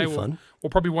Yeah, Steve and I that'll be fun. we'll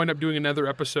probably wind up doing another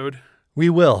episode. We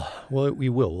will. Well, we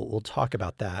will. We'll talk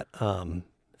about that.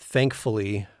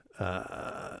 Thankfully,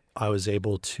 I was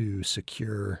able to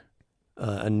secure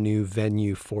a new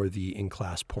venue for the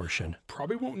in-class portion.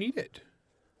 Probably won't need it.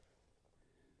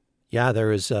 Yeah,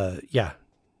 there is.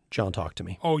 John talked to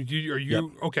me. Oh, are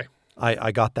you okay?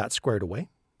 I got that squared away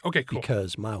Okay, cool.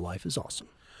 because my wife is awesome.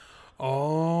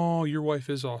 Oh, your wife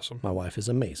is awesome. My wife is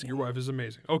amazing. Your wife is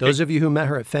amazing. Okay. Those of you who met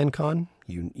her at FenCon,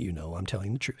 you know I'm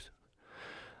telling the truth.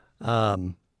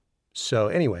 So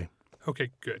anyway,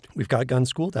 Okay, good. we've got gun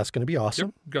school. That's going to be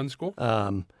awesome. Yep, gun school.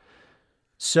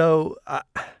 So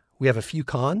we have a few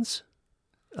cons.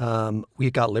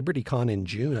 We got Liberty Con in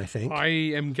June, I think. I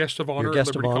am guest of honor You're at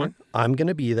guest of LibertyCon. honor. I'm going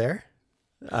to be there.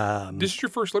 This is your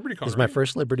first LibertyCon, This is my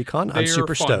first LibertyCon. I'm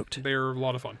super fun. stoked. They're a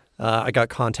lot of fun. I got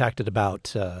contacted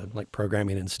about like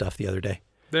programming and stuff the other day.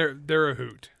 They're a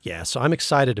hoot. Yeah, so I'm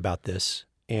excited about this.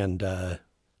 And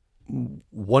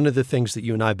one of the things that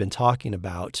you and I have been talking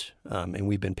about, and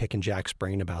we've been picking Jack's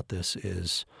brain about this,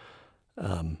 is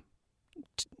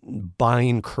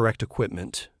buying correct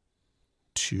equipment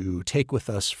to take with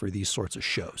us for these sorts of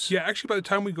shows. Yeah, actually, by the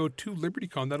time we go to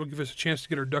LibertyCon, that'll give us a chance to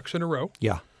get our ducks in a row.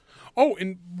 Yeah. Oh,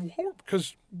 and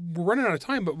because we're running out of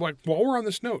time, but like while we're on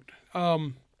this note,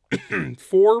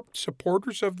 for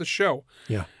supporters of the show,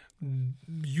 Yeah.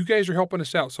 you guys are helping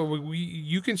us out. So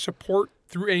you can support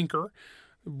through Anchor,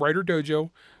 Writer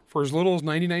Dojo, for as little as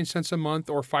 99 cents a month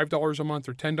or $5 a month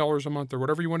or $10 a month or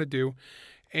whatever you want to do.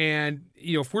 And,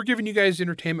 you know, if we're giving you guys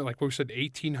entertainment, like we said,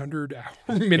 1,800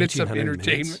 minutes of 1,800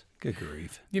 entertainment, minutes. Good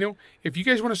grief. you know, if you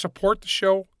guys want to support the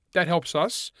show, that helps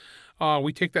us.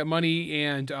 We take that money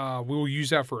and we'll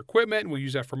use that for equipment. We'll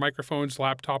use that for microphones,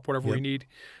 laptop, whatever we need.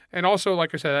 And also,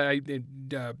 like I said,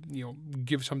 you know,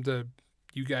 give some to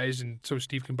you guys and so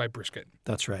Steve can buy brisket.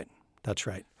 That's right. That's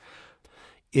right.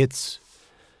 It's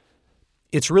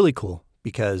really cool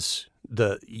because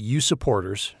you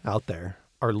supporters out there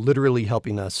are literally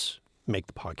helping us make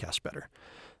the podcast better.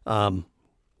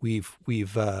 We've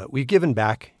given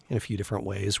back in a few different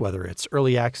ways, whether it's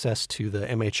early access to the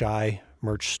MHI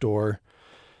merch store,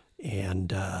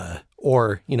 and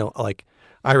or you know, like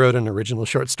I wrote an original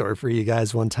short story for you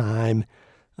guys one time,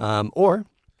 or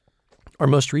our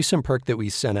most recent perk that we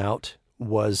sent out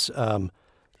was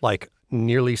like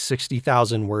nearly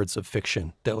 60,000 words of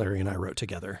fiction that Larry and I wrote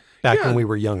together back when we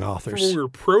were young authors. When we were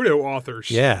proto-authors.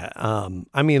 Yeah.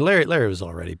 I mean, Larry was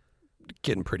already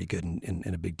getting pretty good and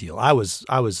a big deal. I was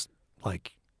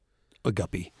like a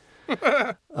guppy.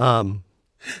 But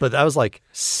that was like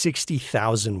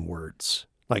 60,000 words.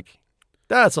 Like,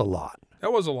 that's a lot.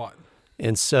 That was a lot.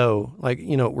 And so, like,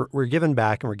 you know, we're giving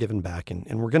back and we're giving back and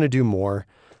we're going to do more.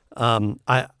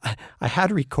 I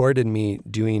had recorded me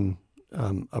doing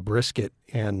a brisket,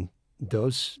 and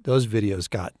those videos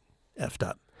got effed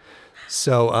up.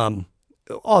 So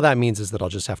all that means is that I'll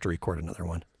just have to record another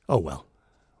one. Oh, well,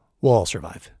 we'll all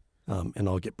survive, and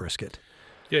I'll get brisket.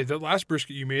 Yeah, the last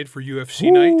brisket you made for UFC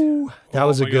night. That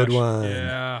was a good gosh. one.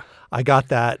 Yeah. I got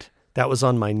that. That was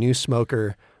on my new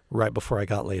smoker right before I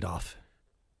got laid off.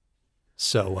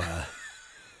 So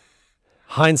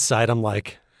hindsight, I'm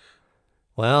like,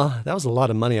 well, that was a lot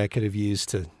of money I could have used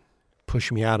to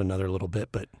push me out another little bit,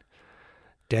 but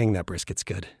dang, that brisket's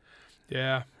good.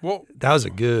 Yeah. Well, that was a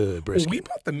good brisket.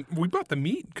 We bought the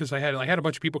meat because I had a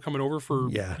bunch of people coming over for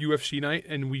Yeah. UFC night,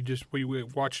 and we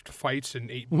watched fights and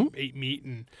ate meat,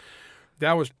 and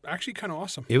that was actually kind of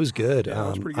awesome. It was good. Yeah, that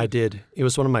was pretty good. It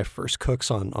was one of my first cooks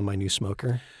on my new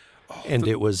smoker, and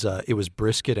it was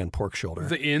brisket and pork shoulder.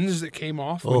 The ends that came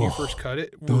off when you first cut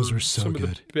it, those were so some good.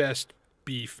 of the best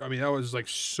beef. I mean, that was like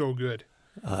so good.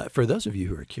 For those of you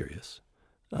who are curious,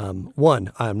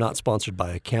 one, I am not sponsored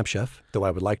by Camp Chef, though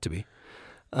I would like to be,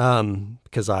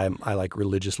 because I like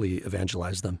religiously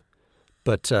evangelize them.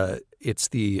 But it's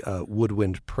the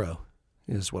Woodwind Pro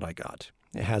is what I got.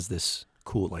 It has this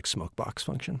cool like smoke box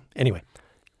function. Anyway,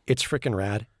 it's freaking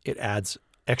rad. It adds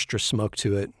extra smoke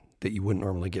to it that you wouldn't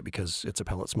normally get because it's a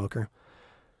pellet smoker.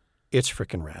 It's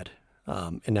freaking rad.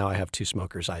 And now I have two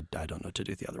smokers. I don't know what to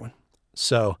do with the other one.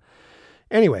 So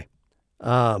anyway,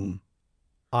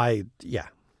 I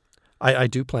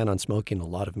do plan on smoking a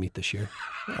lot of meat this year.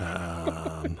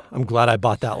 I'm glad I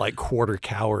bought that like quarter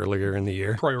cow earlier in the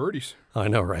year. Priorities. I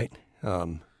know, right?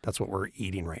 That's what we're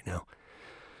eating right now.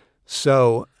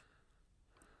 So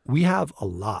we have a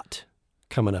lot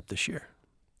coming up this year.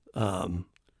 And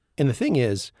the thing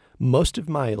is, most of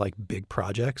my like big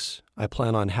projects, I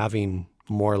plan on having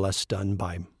more or less done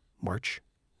by March.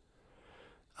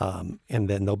 And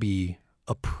then there'll be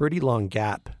a pretty long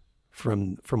gap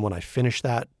from when I finish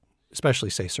that, especially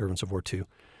say Servants of War 2.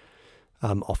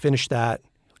 I'll finish that,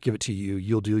 give it to you.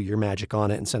 You'll do your magic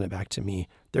on it and send it back to me.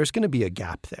 There's going to be a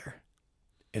gap there.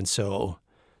 And so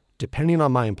depending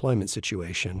on my employment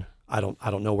situation, I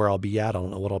don't know where I'll be at. I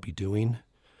don't know what I'll be doing.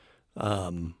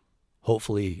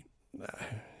 Hopefully,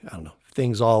 I don't know, if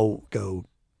things all go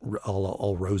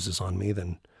all roses on me,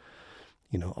 then,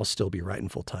 you know, I'll still be writing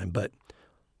full time. But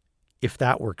if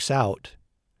that works out,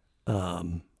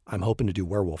 I'm hoping to do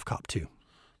Werewolf Cop 2.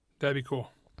 That'd be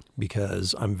cool.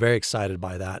 Because I'm very excited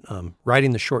by that.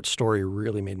 Writing the short story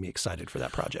really made me excited for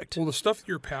that project. Well, the stuff that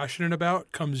you're passionate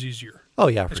about comes easier. Oh,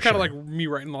 yeah, for It's sure. kind of like me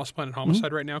writing Lost Planet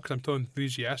Homicide right now because I'm so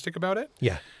enthusiastic about it.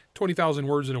 Yeah. 20,000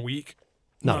 words in a week,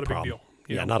 Not a big problem. deal.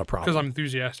 Yeah, not a problem. Because I'm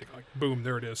enthusiastic. Like, boom,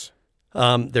 there it is.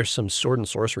 There's some sword and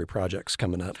sorcery projects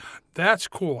coming up, That's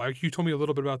cool. You told me a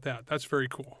little bit about that. That's very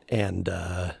cool. and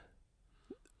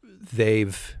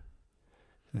they've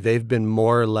been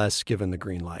more or less given the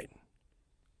green light.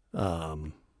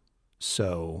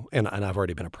 So and I've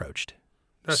already been approached.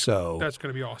 That's going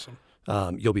to be awesome.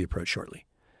 You'll be approached shortly.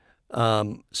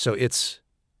 So it's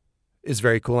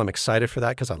very cool. I'm excited for that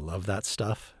because I love that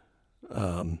stuff.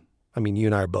 I mean, you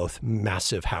and I are both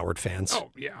massive Howard fans.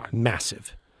 Oh yeah,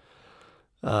 Massive.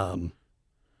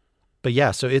 But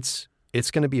yeah, so it's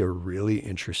going to be a really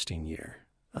interesting year.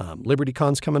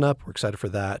 LibertyCon's coming up. We're excited for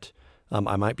that.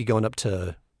 I might be going up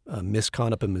to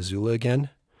MissCon up in Missoula again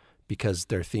because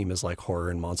their theme is like horror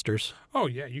and monsters. Oh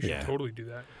yeah, you should Yeah. totally do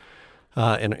that.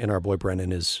 And our boy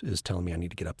Brennan is telling me I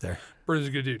need to get up there. Brennan's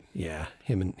a good dude. Yeah,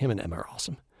 him and Emma are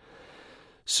awesome.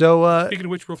 So Speaking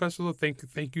of which, Professor,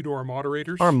 thank you to our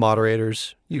moderators. our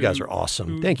moderators, you guys Who- are awesome.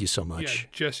 who- Thank you so Yeah, much.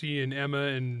 Jesse and Emma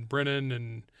and Brennan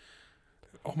and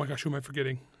oh my gosh, who am I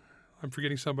forgetting? I'm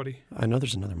forgetting somebody. I know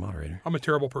there's another moderator. I'm a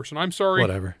terrible person. I'm sorry.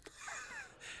 Whatever.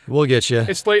 We'll get you.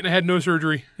 It's late and I had no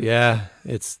surgery. Yeah,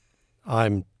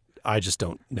 I just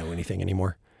don't know anything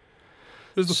anymore.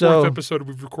 This is the So- fourth episode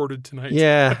we've recorded tonight.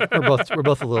 Yeah, we're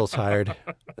both a little tired.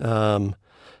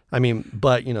 I mean,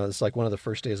 but it's like one of the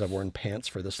first days I've worn pants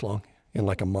for this long in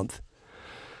like a month.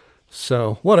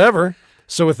 So whatever.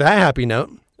 So with that happy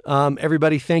note,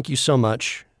 everybody, thank you so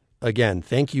much. Again,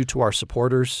 thank you to our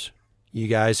supporters. You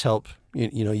guys help.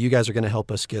 You guys are going to help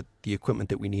us get the equipment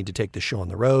that we need to take the show on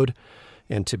the road,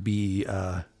 and to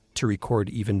record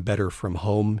even better from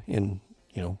home in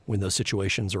when those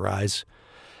situations arise.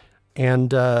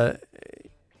 And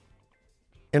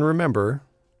remember,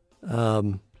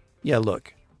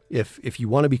 look, if you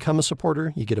want to become a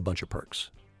supporter, you get a bunch of perks.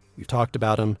 We've talked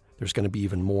about them. There's going to be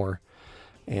even more,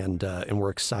 and we're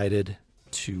excited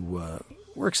to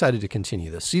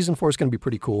continue this. Season 4 is going to be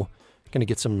pretty cool. Going to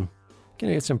get some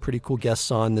pretty cool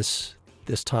guests on this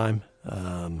time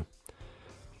that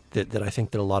I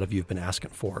think that a lot of you have been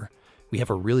asking for. We have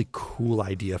a really cool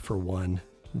idea for one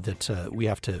that we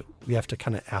have to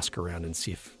kind of ask around and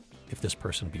see if this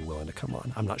person would be willing to come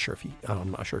on. I'm not sure if he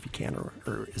can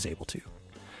or is able to,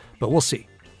 but we'll see.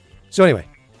 So anyway,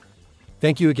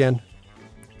 thank you again.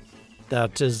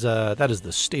 That is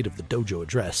the State of the Dojo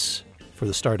address for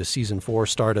the start of Season 4,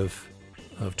 start of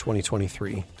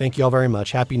 2023. Thank you all very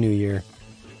much. Happy New Year.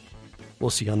 We'll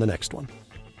see you on the next one.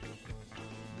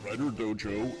 Writer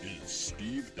Dojo is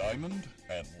Steve Diamond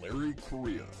and Larry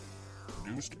Correa.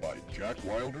 Produced by Jack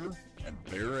Wilder and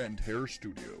Bear and Hare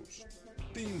Studios.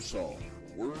 Theme song,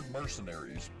 Word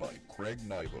Mercenaries by Craig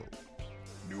Nivo.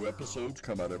 New episodes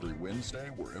come out every Wednesday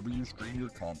wherever you stream your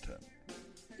content.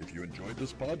 If you enjoyed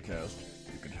this podcast,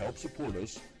 you can help support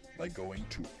us by going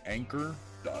to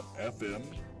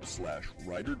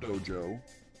anchor.fm/writerdojo,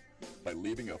 by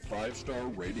leaving a 5-star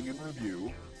rating and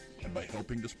review, and by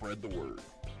helping to spread the word.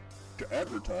 To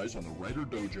advertise on the Writer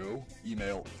Dojo,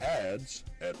 email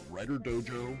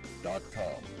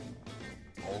ads@writerdojo.com.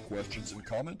 All questions and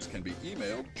comments can be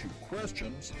emailed to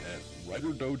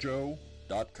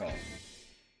questions@writerdojo.com.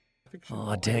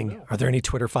 Aw, dang. Are there any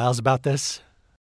Twitter files about this?